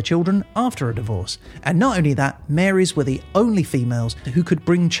custody of their children after a divorce. And not only that, Marys were the only females who could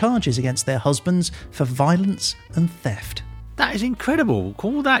bring charges against their husbands for violence and theft. That is incredible.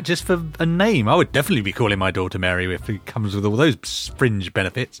 Call that just for a name. I would definitely be calling my daughter Mary if it comes with all those fringe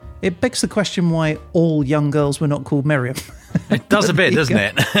benefits. It begs the question why all young girls were not called Miriam. It does a bit, doesn't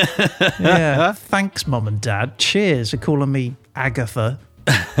it? Yeah. Thanks, Mum and Dad. Cheers for calling me Agatha.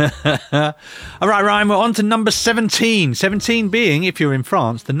 All right, Ryan, we're on to number 17. 17 being, if you're in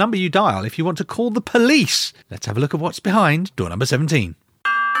France, the number you dial if you want to call the police. Let's have a look at what's behind door number 17.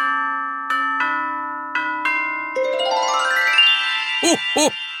 Ho, ho!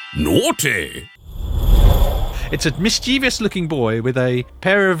 Naughty! It's a mischievous-looking boy with a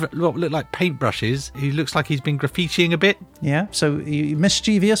pair of what look like paintbrushes. He looks like he's been graffitiing a bit. Yeah, so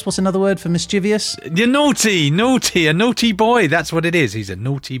mischievous. What's another word for mischievous? You're naughty, a naughty boy. That's what it is. He's a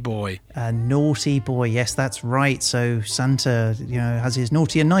naughty boy. A naughty boy, yes, that's right. So Santa, has his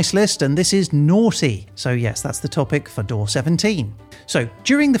naughty and nice list, and this is naughty. So yes, that's the topic for door 17. So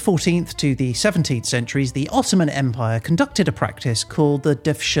during the 14th to the 17th centuries, the Ottoman Empire conducted a practice called the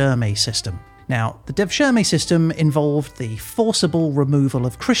devshirme system. Now, the devshirme system involved the forcible removal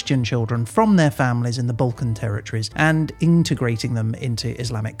of Christian children from their families in the Balkan territories and integrating them into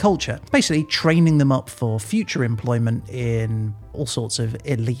Islamic culture, basically training them up for future employment in all sorts of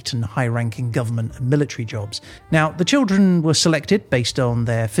elite and high-ranking government and military jobs. Now, the children were selected based on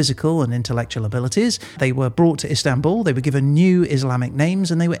their physical and intellectual abilities. They were brought to Istanbul, they were given new Islamic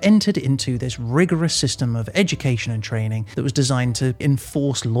names, and they were entered into this rigorous system of education and training that was designed to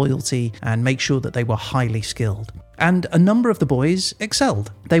enforce loyalty and make sure that they were highly skilled. And a number of the boys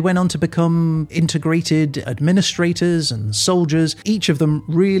excelled. They went on to become integrated administrators and soldiers, each of them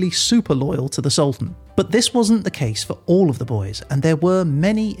really super loyal to the Sultan. But this wasn't the case for all of the boys, and there were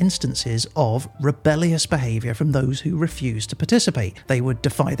many instances of rebellious behaviour from those who refused to participate. They would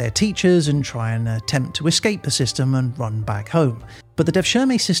defy their teachers and try and attempt to escape the system and run back home. But the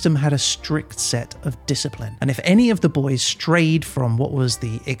devshirme system had a strict set of discipline, and if any of the boys strayed from what was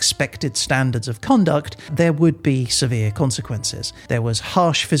the expected standards of conduct, there would be severe consequences. There was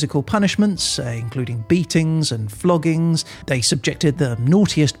harsh physical punishments, including beatings and floggings. They subjected the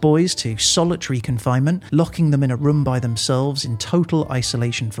naughtiest boys to solitary confinement, locking them in a room by themselves in total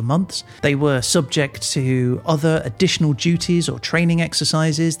isolation for months. They were subject to other additional duties or training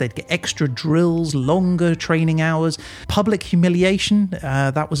exercises. They'd get extra drills, longer training hours, public humiliation.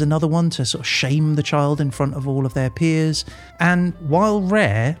 That was another one, to sort of shame the child in front of all of their peers. And while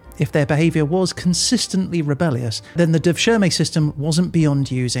rare, if their behaviour was consistently rebellious, then the devshirme system wasn't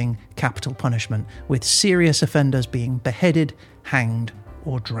beyond using capital punishment, with serious offenders being beheaded, hanged,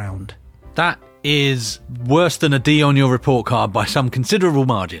 or drowned. That is worse than a D on your report card by some considerable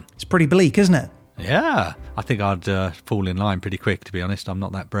margin. It's pretty bleak, isn't it? Yeah, I think I'd fall in line pretty quick, to be honest. I'm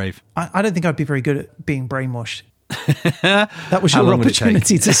not that brave. I don't think I'd be very good at being brainwashed. That was your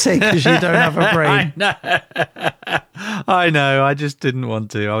opportunity to say, because you don't have a brain. I know, I just didn't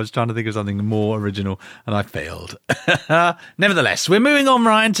want to. I was trying to think of something more original and I failed. Nevertheless, we're moving on,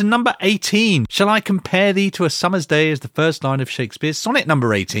 Ryan, to number 18. Shall I compare thee to a summer's day is the first line of Shakespeare's sonnet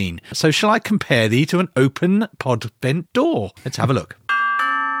number 18. So shall I compare thee to an open Podvent door? Let's have a look.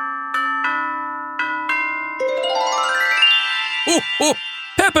 Ho, ho,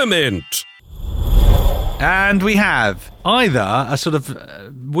 peppermint! And we have either a sort of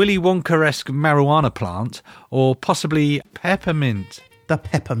Willy Wonka-esque marijuana plant or possibly peppermint. The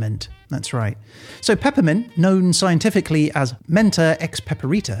peppermint, that's right. So peppermint, known scientifically as Mentha ex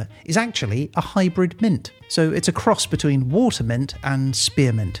peperita, is actually a hybrid mint. So it's a cross between watermint and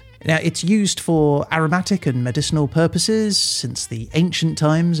spearmint. Now, it's used for aromatic and medicinal purposes since the ancient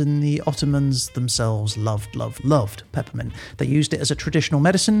times, and the Ottomans themselves loved peppermint. They used it as a traditional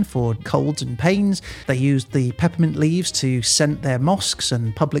medicine for colds and pains. They used the peppermint leaves to scent their mosques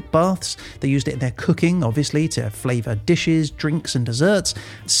and public baths. They used it in their cooking, obviously, to flavour dishes, drinks and desserts.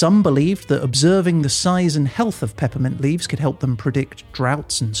 Some believed that observing the size and health of peppermint leaves could help them predict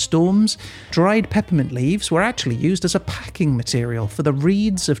droughts and storms. Dried peppermint leaves were actually used as a packing material for the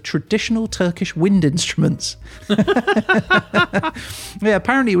reeds of traditional Turkish wind instruments. Yeah,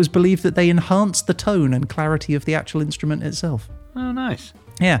 apparently it was believed that they enhanced the tone and clarity of the actual instrument itself. Oh, nice.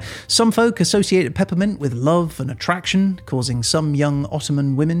 Yeah, some folk associated peppermint with love and attraction, causing some young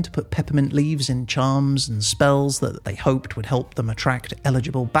Ottoman women to put peppermint leaves in charms and spells that they hoped would help them attract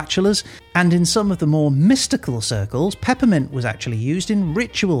eligible bachelors. And in some of the more mystical circles, peppermint was actually used in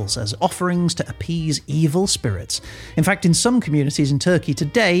rituals as offerings to appease evil spirits. In fact, in some communities in Turkey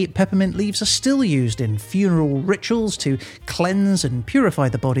today, peppermint leaves are still used in funeral rituals to cleanse and purify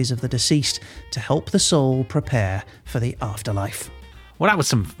the bodies of the deceased to help the soul prepare for the afterlife. Well, that was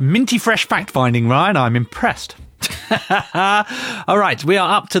some minty fresh fact-finding, Ryan. I'm impressed. All right, we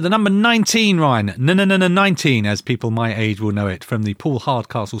are up to the number 19, Ryan. 19, as people my age will know it, from the Paul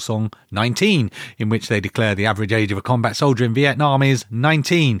Hardcastle song 19, in which they declare the average age of a combat soldier in Vietnam is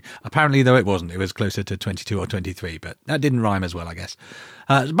 19. Apparently, though, it wasn't. It was closer to 22 or 23, but that didn't rhyme as well, I guess.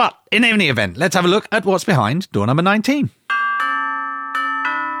 But in any event, let's have a look at what's behind door number 19.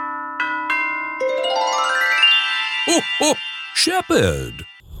 Ho, ho, shepherd!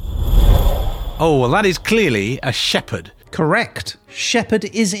 Oh, well, that is clearly a shepherd. Correct. Shepherd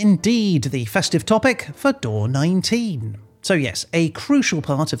is indeed the festive topic for door 19. So yes, a crucial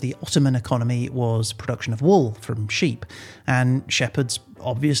part of the Ottoman economy was production of wool from sheep, and shepherds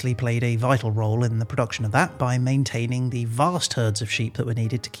obviously played a vital role in the production of that by maintaining the vast herds of sheep that were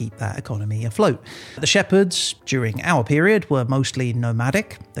needed to keep that economy afloat. The shepherds, during our period, were mostly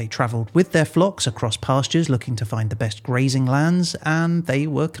nomadic. They travelled with their flocks across pastures looking to find the best grazing lands, and they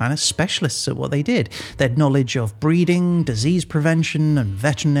were kind of specialists at what they did. Their knowledge of breeding, disease prevention and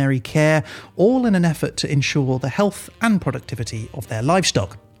veterinary care, all in an effort to ensure the health and productivity of their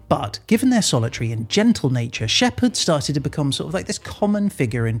livestock. But given their solitary and gentle nature, shepherds started to become sort of like this common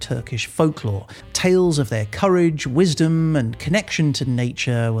figure in Turkish folklore. Tales of their courage, wisdom, and connection to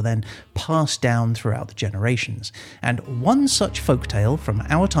nature were then passed down throughout the generations. And one such folktale from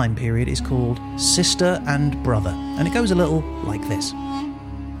our time period is called Sister and Brother, and it goes a little like this.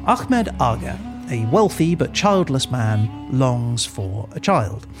 Ahmed Aga, a wealthy but childless man, longs for a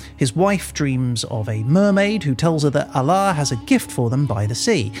child. His wife dreams of a mermaid who tells her that Allah has a gift for them by the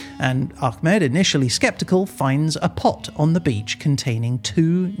sea, and Ahmed, initially sceptical, finds a pot on the beach containing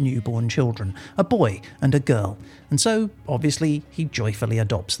 2 newborn children, a boy and a girl, and so, obviously, he joyfully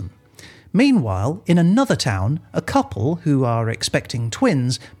adopts them. Meanwhile, in another town, a couple who are expecting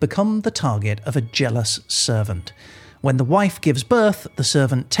twins become the target of a jealous servant. When the wife gives birth, the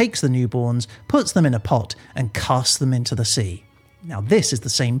servant takes the newborns, puts them in a pot, and casts them into the sea. Now, this is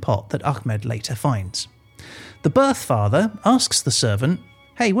the same pot that Ahmed later finds. The birth father asks the servant,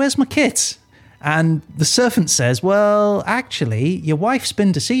 "Hey, where's my kids?" And the servant says, "Well, actually, your wife's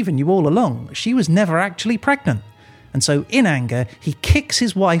been deceiving you all along. She was never actually pregnant." And so, in anger, he kicks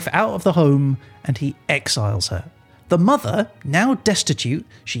his wife out of the home and he exiles her. The mother, now destitute,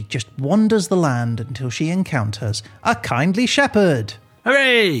 she just wanders the land until she encounters a kindly shepherd.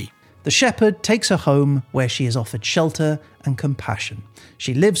 Hooray! The shepherd takes her home where she is offered shelter and compassion.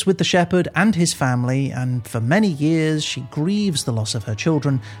 She lives with the shepherd and his family, and for many years she grieves the loss of her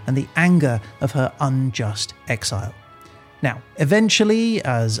children and the anger of her unjust exile. Now, eventually,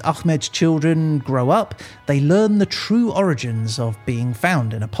 as Ahmed's children grow up, they learn the true origins of being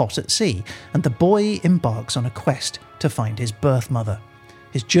found in a pot at sea, and the boy embarks on a quest to find his birth mother.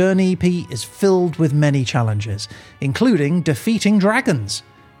 His journey, Pete, is filled with many challenges, including defeating dragons.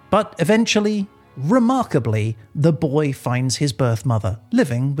 But eventually, remarkably, the boy finds his birth mother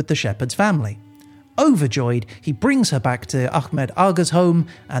living with the shepherd's family. overjoyed, he brings her back to Ahmed Aga's home,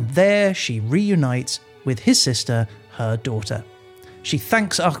 and there she reunites with his sister, her daughter. She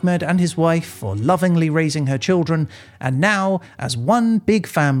thanks Ahmed and his wife for lovingly raising her children, and now, as one big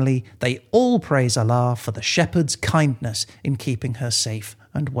family, they all praise Allah for the shepherd's kindness in keeping her safe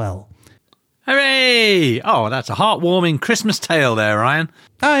and well. Hooray! Oh, that's a heartwarming Christmas tale there, Ryan.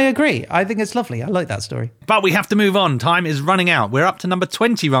 I agree. I think it's lovely. I like that story. But we have to move on. Time is running out. We're up to number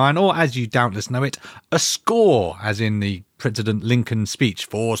 20, Ryan, or as you doubtless know it, a score, as in the President Lincoln speech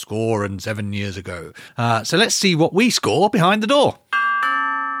 77 years ago. So let's see what we score behind the door.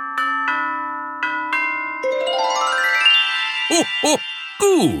 Ho, ho,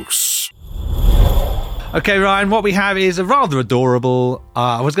 goose. Okay, Ryan, what we have is a rather adorable,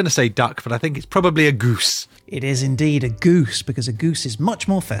 I was going to say duck, but I think it's probably a goose. It is indeed a goose, because a goose is much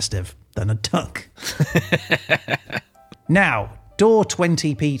more festive than a duck. Now, door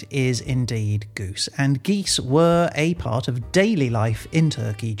 20, Pete, is indeed goose, and geese were a part of daily life in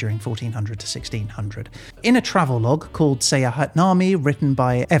Turkey during 1400 to 1600. In a travelogue called Seyahatname, written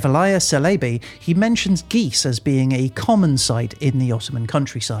by Evliya Çelebi, he mentions geese as being a common sight in the Ottoman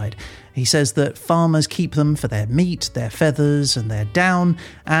countryside. He says that farmers keep them for their meat, their feathers and their down,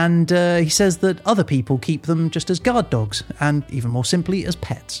 and he says that other people keep them just as guard dogs, and even more simply as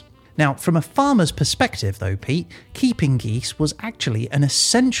pets. Now, from a farmer's perspective though, Pete, keeping geese was actually an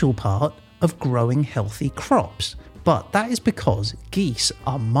essential part of growing healthy crops. But that is because geese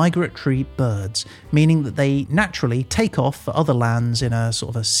are migratory birds, meaning that they naturally take off for other lands in a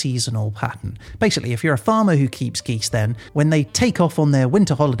sort of a seasonal pattern. Basically, if you're a farmer who keeps geese, then when they take off on their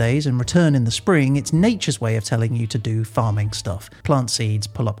winter holidays and return in the spring, it's nature's way of telling you to do farming stuff, plant seeds,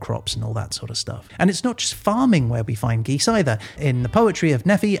 pull up crops and all that sort of stuff. And it's not just farming where we find geese either. In the poetry of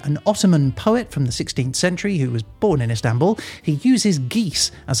Nefi, an Ottoman poet from the 16th century who was born in Istanbul, he uses geese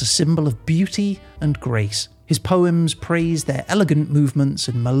as a symbol of beauty and grace. His poems praise their elegant movements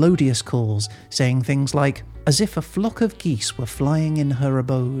and melodious calls, saying things like, "As if a flock of geese were flying in her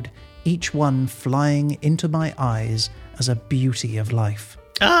abode, each one flying into my eyes as a beauty of life."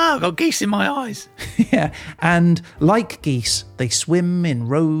 Ah, I've got geese in my eyes. Yeah, and like geese, they swim in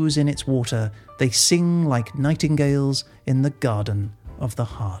rows in its water. They sing like nightingales in the garden of the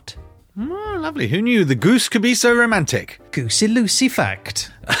heart. Oh, lovely. Who knew the goose could be so romantic? Goosey-loosey fact.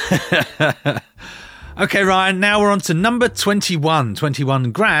 Okay, Ryan, now we're on to number 21.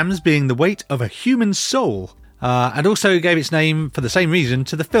 21 grams being the weight of a human soul. And also gave its name, for the same reason,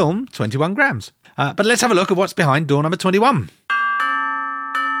 to the film 21 Grams. But let's have a look at what's behind door number 21.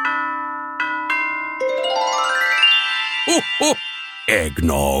 Ho, ho,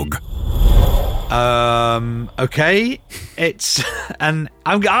 eggnog. Okay, it's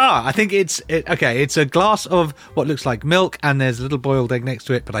it's a glass of what looks like milk and there's a little boiled egg next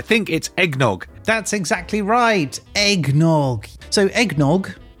to it, but I think it's eggnog. That's exactly right, eggnog. So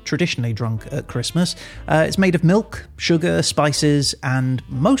eggnog, traditionally drunk at Christmas, it's made of milk, sugar, spices, and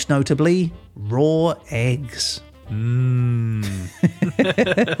most notably, raw eggs.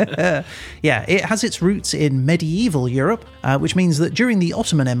 Yeah, it has its roots in medieval Europe, which means that during the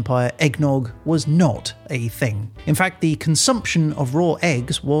Ottoman Empire, eggnog was not a thing. In fact, the consumption of raw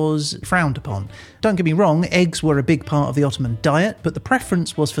eggs was frowned upon. Don't get me wrong, eggs were a big part of the Ottoman diet, but the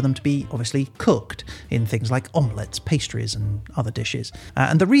preference was for them to be obviously cooked in things like omelettes, pastries and other dishes.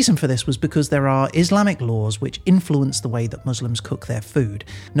 And the reason for this was because there are Islamic laws which influence the way that Muslims cook their food.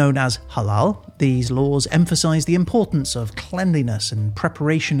 Known as halal, these laws emphasize the importance of cleanliness and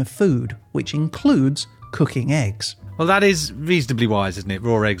preparation of food, which includes cooking eggs. Well, that is reasonably wise, isn't it?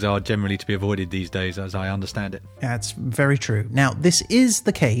 Raw eggs are generally to be avoided these days, as I understand it. That's very true. Now, this is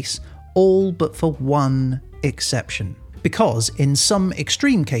the case, all but for one exception. Because in some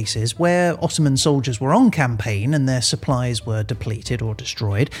extreme cases where Ottoman soldiers were on campaign and their supplies were depleted or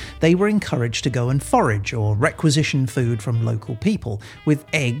destroyed, they were encouraged to go and forage or requisition food from local people, with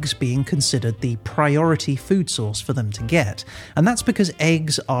eggs being considered the priority food source for them to get. And that's because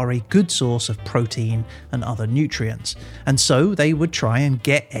eggs are a good source of protein and other nutrients. And so they would try and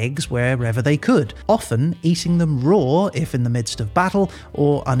get eggs wherever they could, often eating them raw if in the midst of battle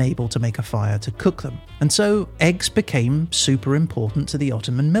or unable to make a fire to cook them. And so eggs became super important to the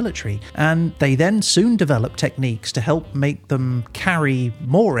Ottoman military, and they then soon developed techniques to help make them carry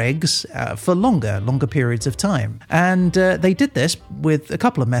more eggs for longer periods of time. And they did this with a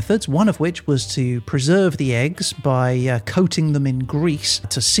couple of methods, one of which was to preserve the eggs by coating them in grease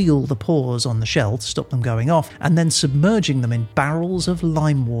to seal the pores on the shell to stop them going off, and then submerging them in barrels of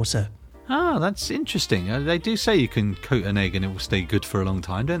lime water. Ah, that's interesting. They do say you can coat an egg and it will stay good for a long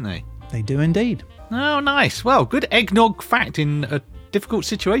time, don't they? They do indeed. Oh, nice. Well, good eggnog fact in a difficult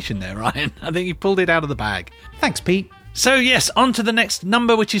situation there, Ryan. I think you pulled it out of the bag. Thanks, Pete. So, yes, on to the next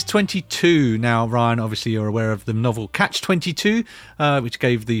number, which is 22. Now, Ryan, obviously you're aware of the novel Catch-22, which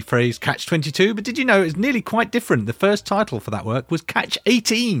gave the phrase Catch-22. But did you know it's nearly quite different? The first title for that work was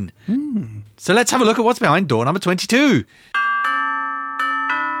Catch-18. So let's have a look at what's behind door number 22.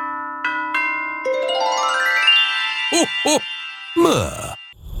 Ho, ho, Mer.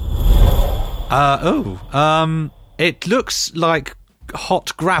 It looks like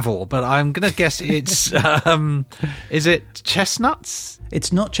hot gravel, but I'm going to guess it's, is it chestnuts?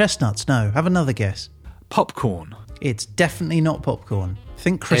 It's not chestnuts, no. Have another guess. Popcorn. It's definitely not popcorn.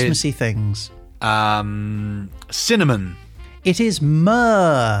 Think Christmassy things. Cinnamon. It is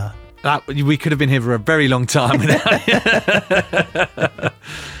myrrh. We could have been here for a very long time without it.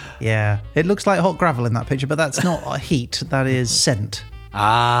 Yeah, it looks like hot gravel in that picture, but that's not heat, that is scent.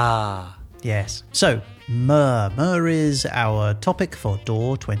 Ah. Yes. So, myrrh. Myrrh is our topic for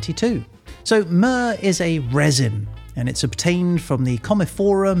door 22. So, myrrh is a resin, and it's obtained from the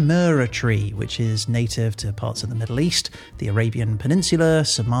Commiphora myrrha tree, which is native to parts of the Middle East, the Arabian Peninsula,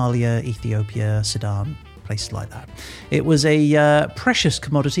 Somalia, Ethiopia, Sudan, places like that. It was a precious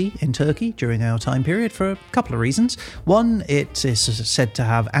commodity in Turkey during our time period for a couple of reasons. One, it is said to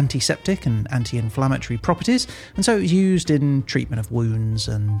have antiseptic and anti-inflammatory properties, and so it was used in treatment of wounds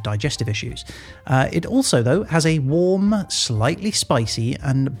and digestive issues. It also, though, has a warm, slightly spicy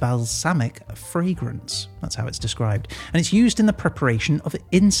and balsamic fragrance. That's how it's described. And it's used in the preparation of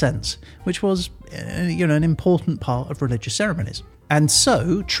incense, which was, an important part of religious ceremonies. And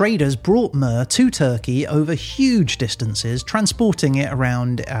so, traders brought myrrh to Turkey over huge distances, transporting it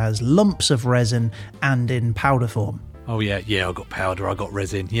around as lumps of resin and in powder form. Oh, yeah, I got powder, I got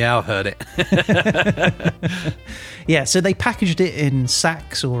resin. Yeah, I've heard it. Yeah, so they packaged it in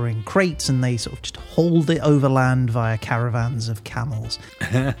sacks or in crates, and they sort of just hauled it overland via caravans of camels.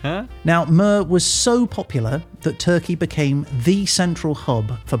 Now, myrrh was so popular that Turkey became the central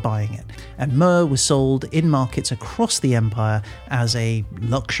hub for buying it. And myrrh was sold in markets across the empire as a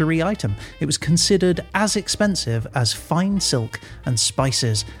luxury item. It was considered as expensive as fine silk and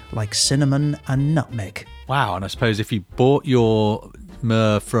spices like cinnamon and nutmeg. Wow, and I suppose if you bought your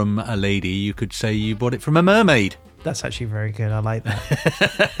myrrh from a lady, you could say you bought it from a mermaid. That's actually very good. I like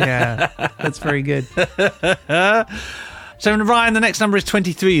that. Yeah, that's very good. So, Ryan, the next number is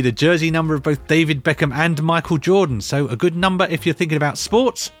 23, the jersey number of both David Beckham and Michael Jordan. So a good number if you're thinking about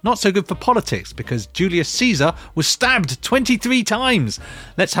sports, not so good for politics, because Julius Caesar was stabbed 23 times.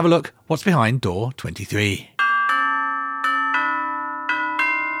 Let's have a look what's behind door 23.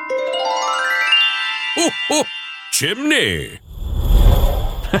 Ho, ho, chimney.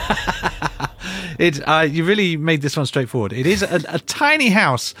 You really made this one straightforward. It is a tiny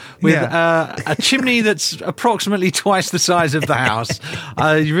house with a chimney that's approximately twice the size of the house.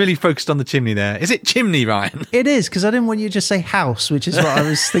 You really focused on the chimney there. Is it chimney, Ryan? It is, because I didn't want you to just say house, which is what I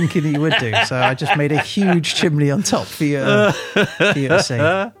was thinking you would do. So I just made a huge chimney on top for you to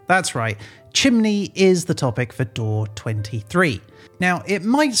say. That's right. Chimney is the topic for door 23. Now, it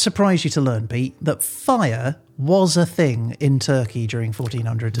might surprise you to learn, Pete, that fire was a thing in Turkey during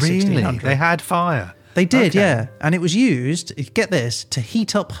 1400 to 1600. They had fire? They did, yeah. And it was used, get this, to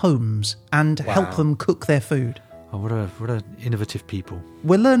heat up homes and help them cook their food. Oh, what a innovative people.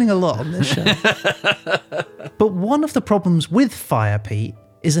 We're learning a lot on this show. But one of the problems with fire, Pete,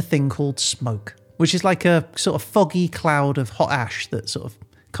 is a thing called smoke, which is like a sort of foggy cloud of hot ash that sort of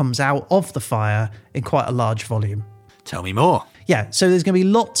comes out of the fire in quite a large volume. Tell me more. Yeah, so there's going to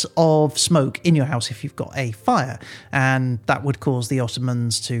be lots of smoke in your house if you've got a fire, and that would cause the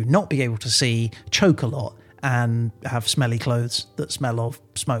Ottomans to not be able to see, choke a lot, and have smelly clothes that smell of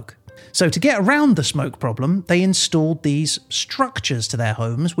smoke. So to get around the smoke problem, they installed these structures to their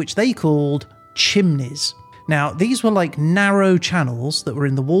homes, which they called chimneys. Now, these were like narrow channels that were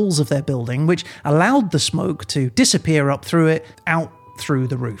in the walls of their building, which allowed the smoke to disappear up through it, out through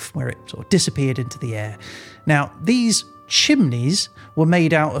the roof, where it sort of disappeared into the air. Now, these chimneys were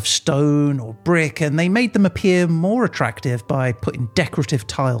made out of stone or brick, and they made them appear more attractive by putting decorative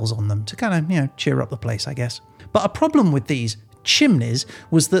tiles on them to kind of, cheer up the place, I guess. But a problem with these chimneys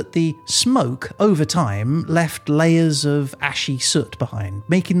was that the smoke over time left layers of ashy soot behind,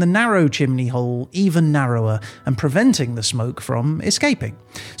 making the narrow chimney hole even narrower and preventing the smoke from escaping.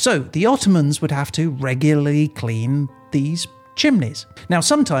 So the Ottomans would have to regularly clean these chimneys. Now,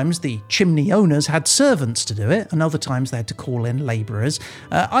 sometimes the chimney owners had servants to do it, and other times they had to call in labourers.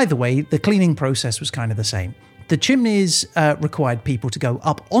 Either way, the cleaning process was kind of the same. The chimneys required people to go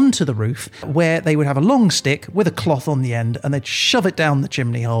up onto the roof, where they would have a long stick with a cloth on the end, and they'd shove it down the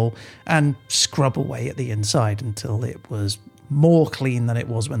chimney hole and scrub away at the inside until it was more clean than it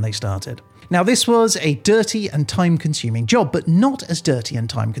was when they started. Now, this was a dirty and time-consuming job, but not as dirty and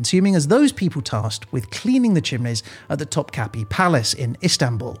time-consuming as those people tasked with cleaning the chimneys at the Topkapi Palace in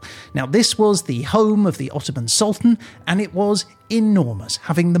Istanbul. Now, this was the home of the Ottoman Sultan, and it was enormous,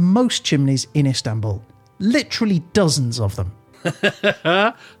 having the most chimneys in Istanbul. Literally dozens of them.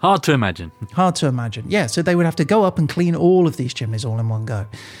 Hard to imagine. Hard to imagine. Yeah, so they would have to go up and clean all of these chimneys all in one go.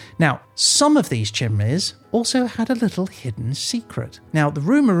 Now, some of these chimneys also had a little hidden secret. Now, the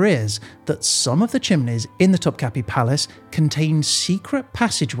rumour is that some of the chimneys in the Topkapi Palace contained secret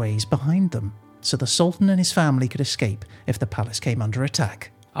passageways behind them, so the Sultan and his family could escape if the palace came under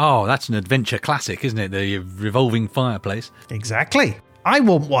attack. Oh, that's an adventure classic, isn't it? The revolving fireplace. Exactly. I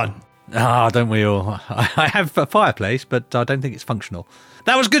want one. Ah, don't we all? I have a fireplace, but I don't think it's functional.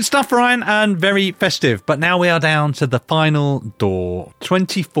 That was good stuff, Ryan, and very festive. But now we are down to the final door.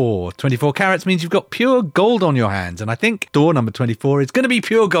 24. 24 carats means you've got pure gold on your hands. And I think door number 24 is going to be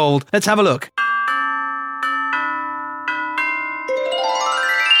pure gold. Let's have a look.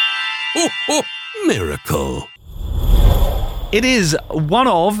 Ho, ho, miracle. It is one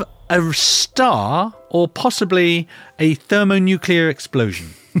of a star or possibly a thermonuclear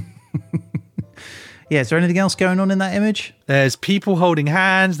explosion. Yeah, is there anything else going on in that image? There's people holding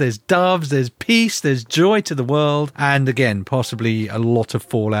hands, there's doves, there's peace, there's joy to the world, and again, possibly a lot of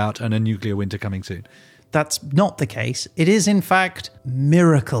fallout and a nuclear winter coming soon. That's not the case. It is, in fact,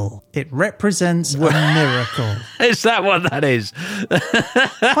 miracle. It represents a miracle. Is that what that is?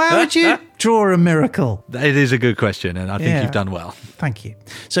 Why would you draw a miracle? It is a good question, and I think you've done well. Thank you.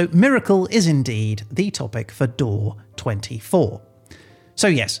 So, miracle is indeed the topic for door 24. So,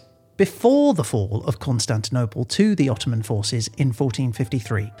 yes, before the fall of Constantinople to the Ottoman forces in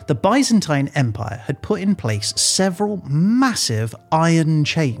 1453, the Byzantine Empire had put in place several massive iron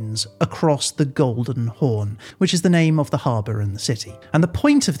chains across the Golden Horn, which is the name of the harbour and the city. And the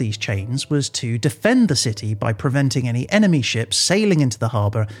point of these chains was to defend the city by preventing any enemy ships sailing into the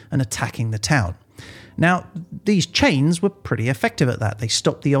harbour and attacking the town. Now, these chains were pretty effective at that. They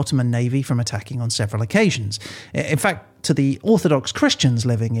stopped the Ottoman navy from attacking on several occasions. In fact, to the Orthodox Christians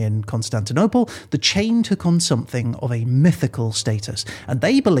living in Constantinople, the chain took on something of a mythical status, and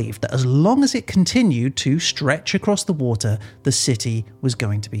they believed that as long as it continued to stretch across the water, the city was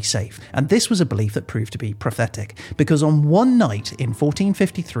going to be safe. And this was a belief that proved to be prophetic, because on one night in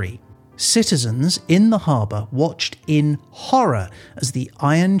 1453, citizens in the harbour watched in horror as the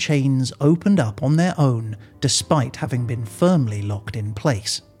iron chains opened up on their own, despite having been firmly locked in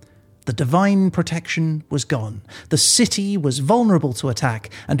place. The divine protection was gone. The city was vulnerable to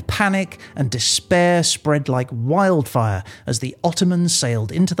attack, and panic and despair spread like wildfire as the Ottomans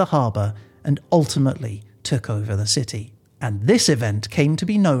sailed into the harbour and ultimately took over the city. And this event came to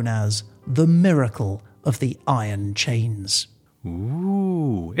be known as the Miracle of the Iron Chains.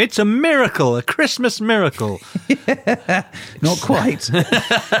 Ooh, it's a miracle, a Christmas miracle. Not quite.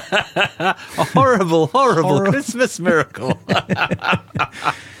 A horrible Christmas miracle.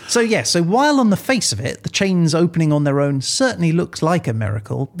 So while on the face of it, the chains opening on their own certainly looks like a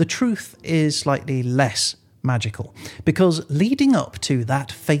miracle, the truth is slightly less magical. Because leading up to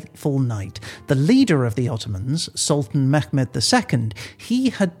that fateful night, the leader of the Ottomans, Sultan Mehmed II,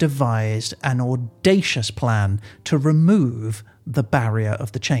 he had devised an audacious plan to remove the barrier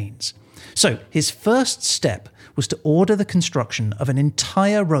of the chains. So his first step was to order the construction of an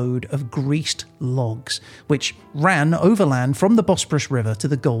entire road of greased logs, which ran overland from the Bosporus River to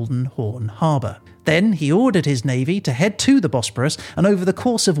the Golden Horn harbour. Then he ordered his navy to head to the Bosporus and over the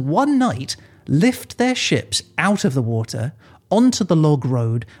course of one night lift their ships out of the water, onto the log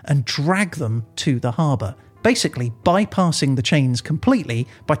road and drag them to the harbour, basically bypassing the chains completely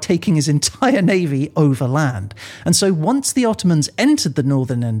by taking his entire navy overland. And so once the Ottomans entered the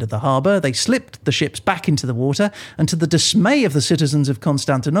northern end of the harbour, they slipped the ships back into the water, and to the dismay of the citizens of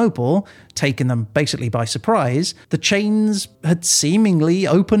Constantinople, taking them basically by surprise, the chains had seemingly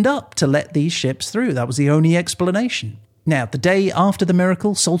opened up to let these ships through. That was the only explanation. Now, the day after the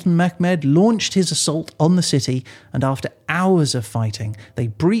miracle, Sultan Mehmed launched his assault on the city, and after hours of fighting, they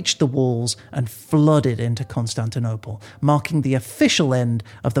breached the walls and flooded into Constantinople, marking the official end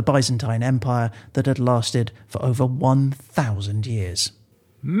of the Byzantine Empire that had lasted for over 1,000 years.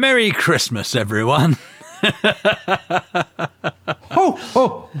 Merry Christmas, everyone. Ho,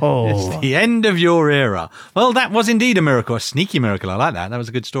 ho, ho. It's the end of your era. Well, that was indeed a miracle, a sneaky miracle. I like that. That was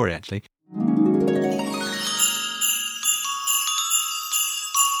a good story, actually.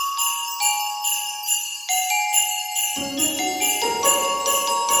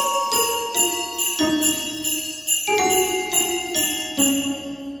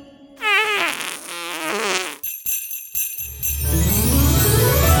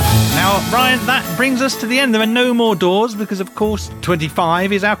 Ryan, that brings us to the end. There are no more doors because, of course,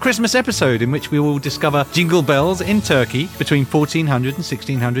 25 is our Christmas episode in which we will discover jingle bells in Turkey between 1400 and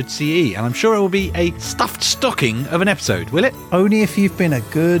 1600 CE. And I'm sure it will be a stuffed stocking of an episode, will it? Only if you've been a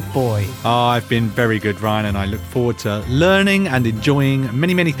good boy. Oh, I've been very good, Ryan, and I look forward to learning and enjoying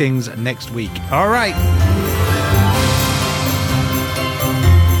many, many things next week. All right.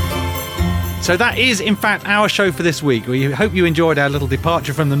 So that is, in fact, our show for this week. We hope you enjoyed our little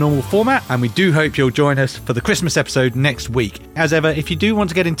departure from the normal format, and we do hope you'll join us for the Christmas episode next week. As ever, if you do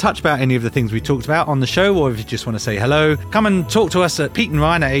want to get in touch about any of the things we talked about on the show, or if you just want to say hello, come and talk to us at Pete and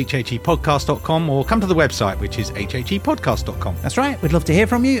Ryan at hhepodcast.com, or come to the website, which is hhepodcast.com. That's right. We'd love to hear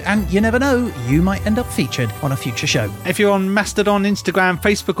from you, and you never know, you might end up featured on a future show. If you're on Mastodon, Instagram,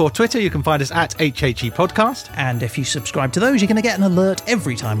 Facebook, or Twitter, you can find us at hhepodcast. And if you subscribe to those, you're going to get an alert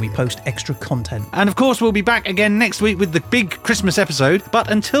every time we post extra content. And of course, we'll be back again next week with the big Christmas episode. But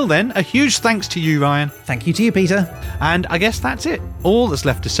until then, a huge thanks to you, Ryan. Thank you to you, Peter. And I guess that's it. All that's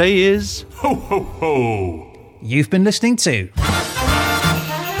left to say is... Ho, ho, ho! You've been listening to...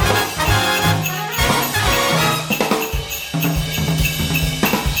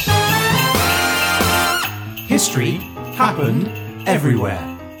 History happened everywhere.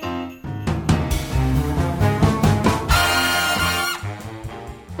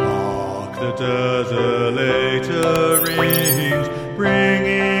 The desolator rings,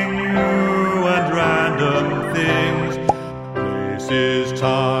 bringing new and random things, places,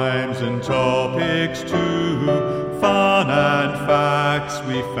 times and topics too, fun and facts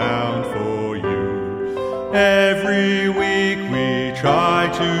we found for you. Every week we try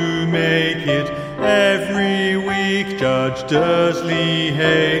to make it, every week Judge Dursley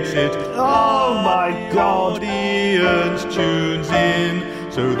hates it. Oh my God, audience tunes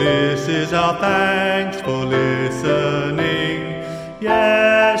in. So this is our thanks for listening.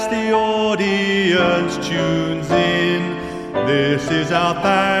 Yes, the audience tunes in. This is our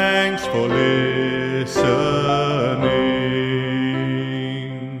thanks for listening.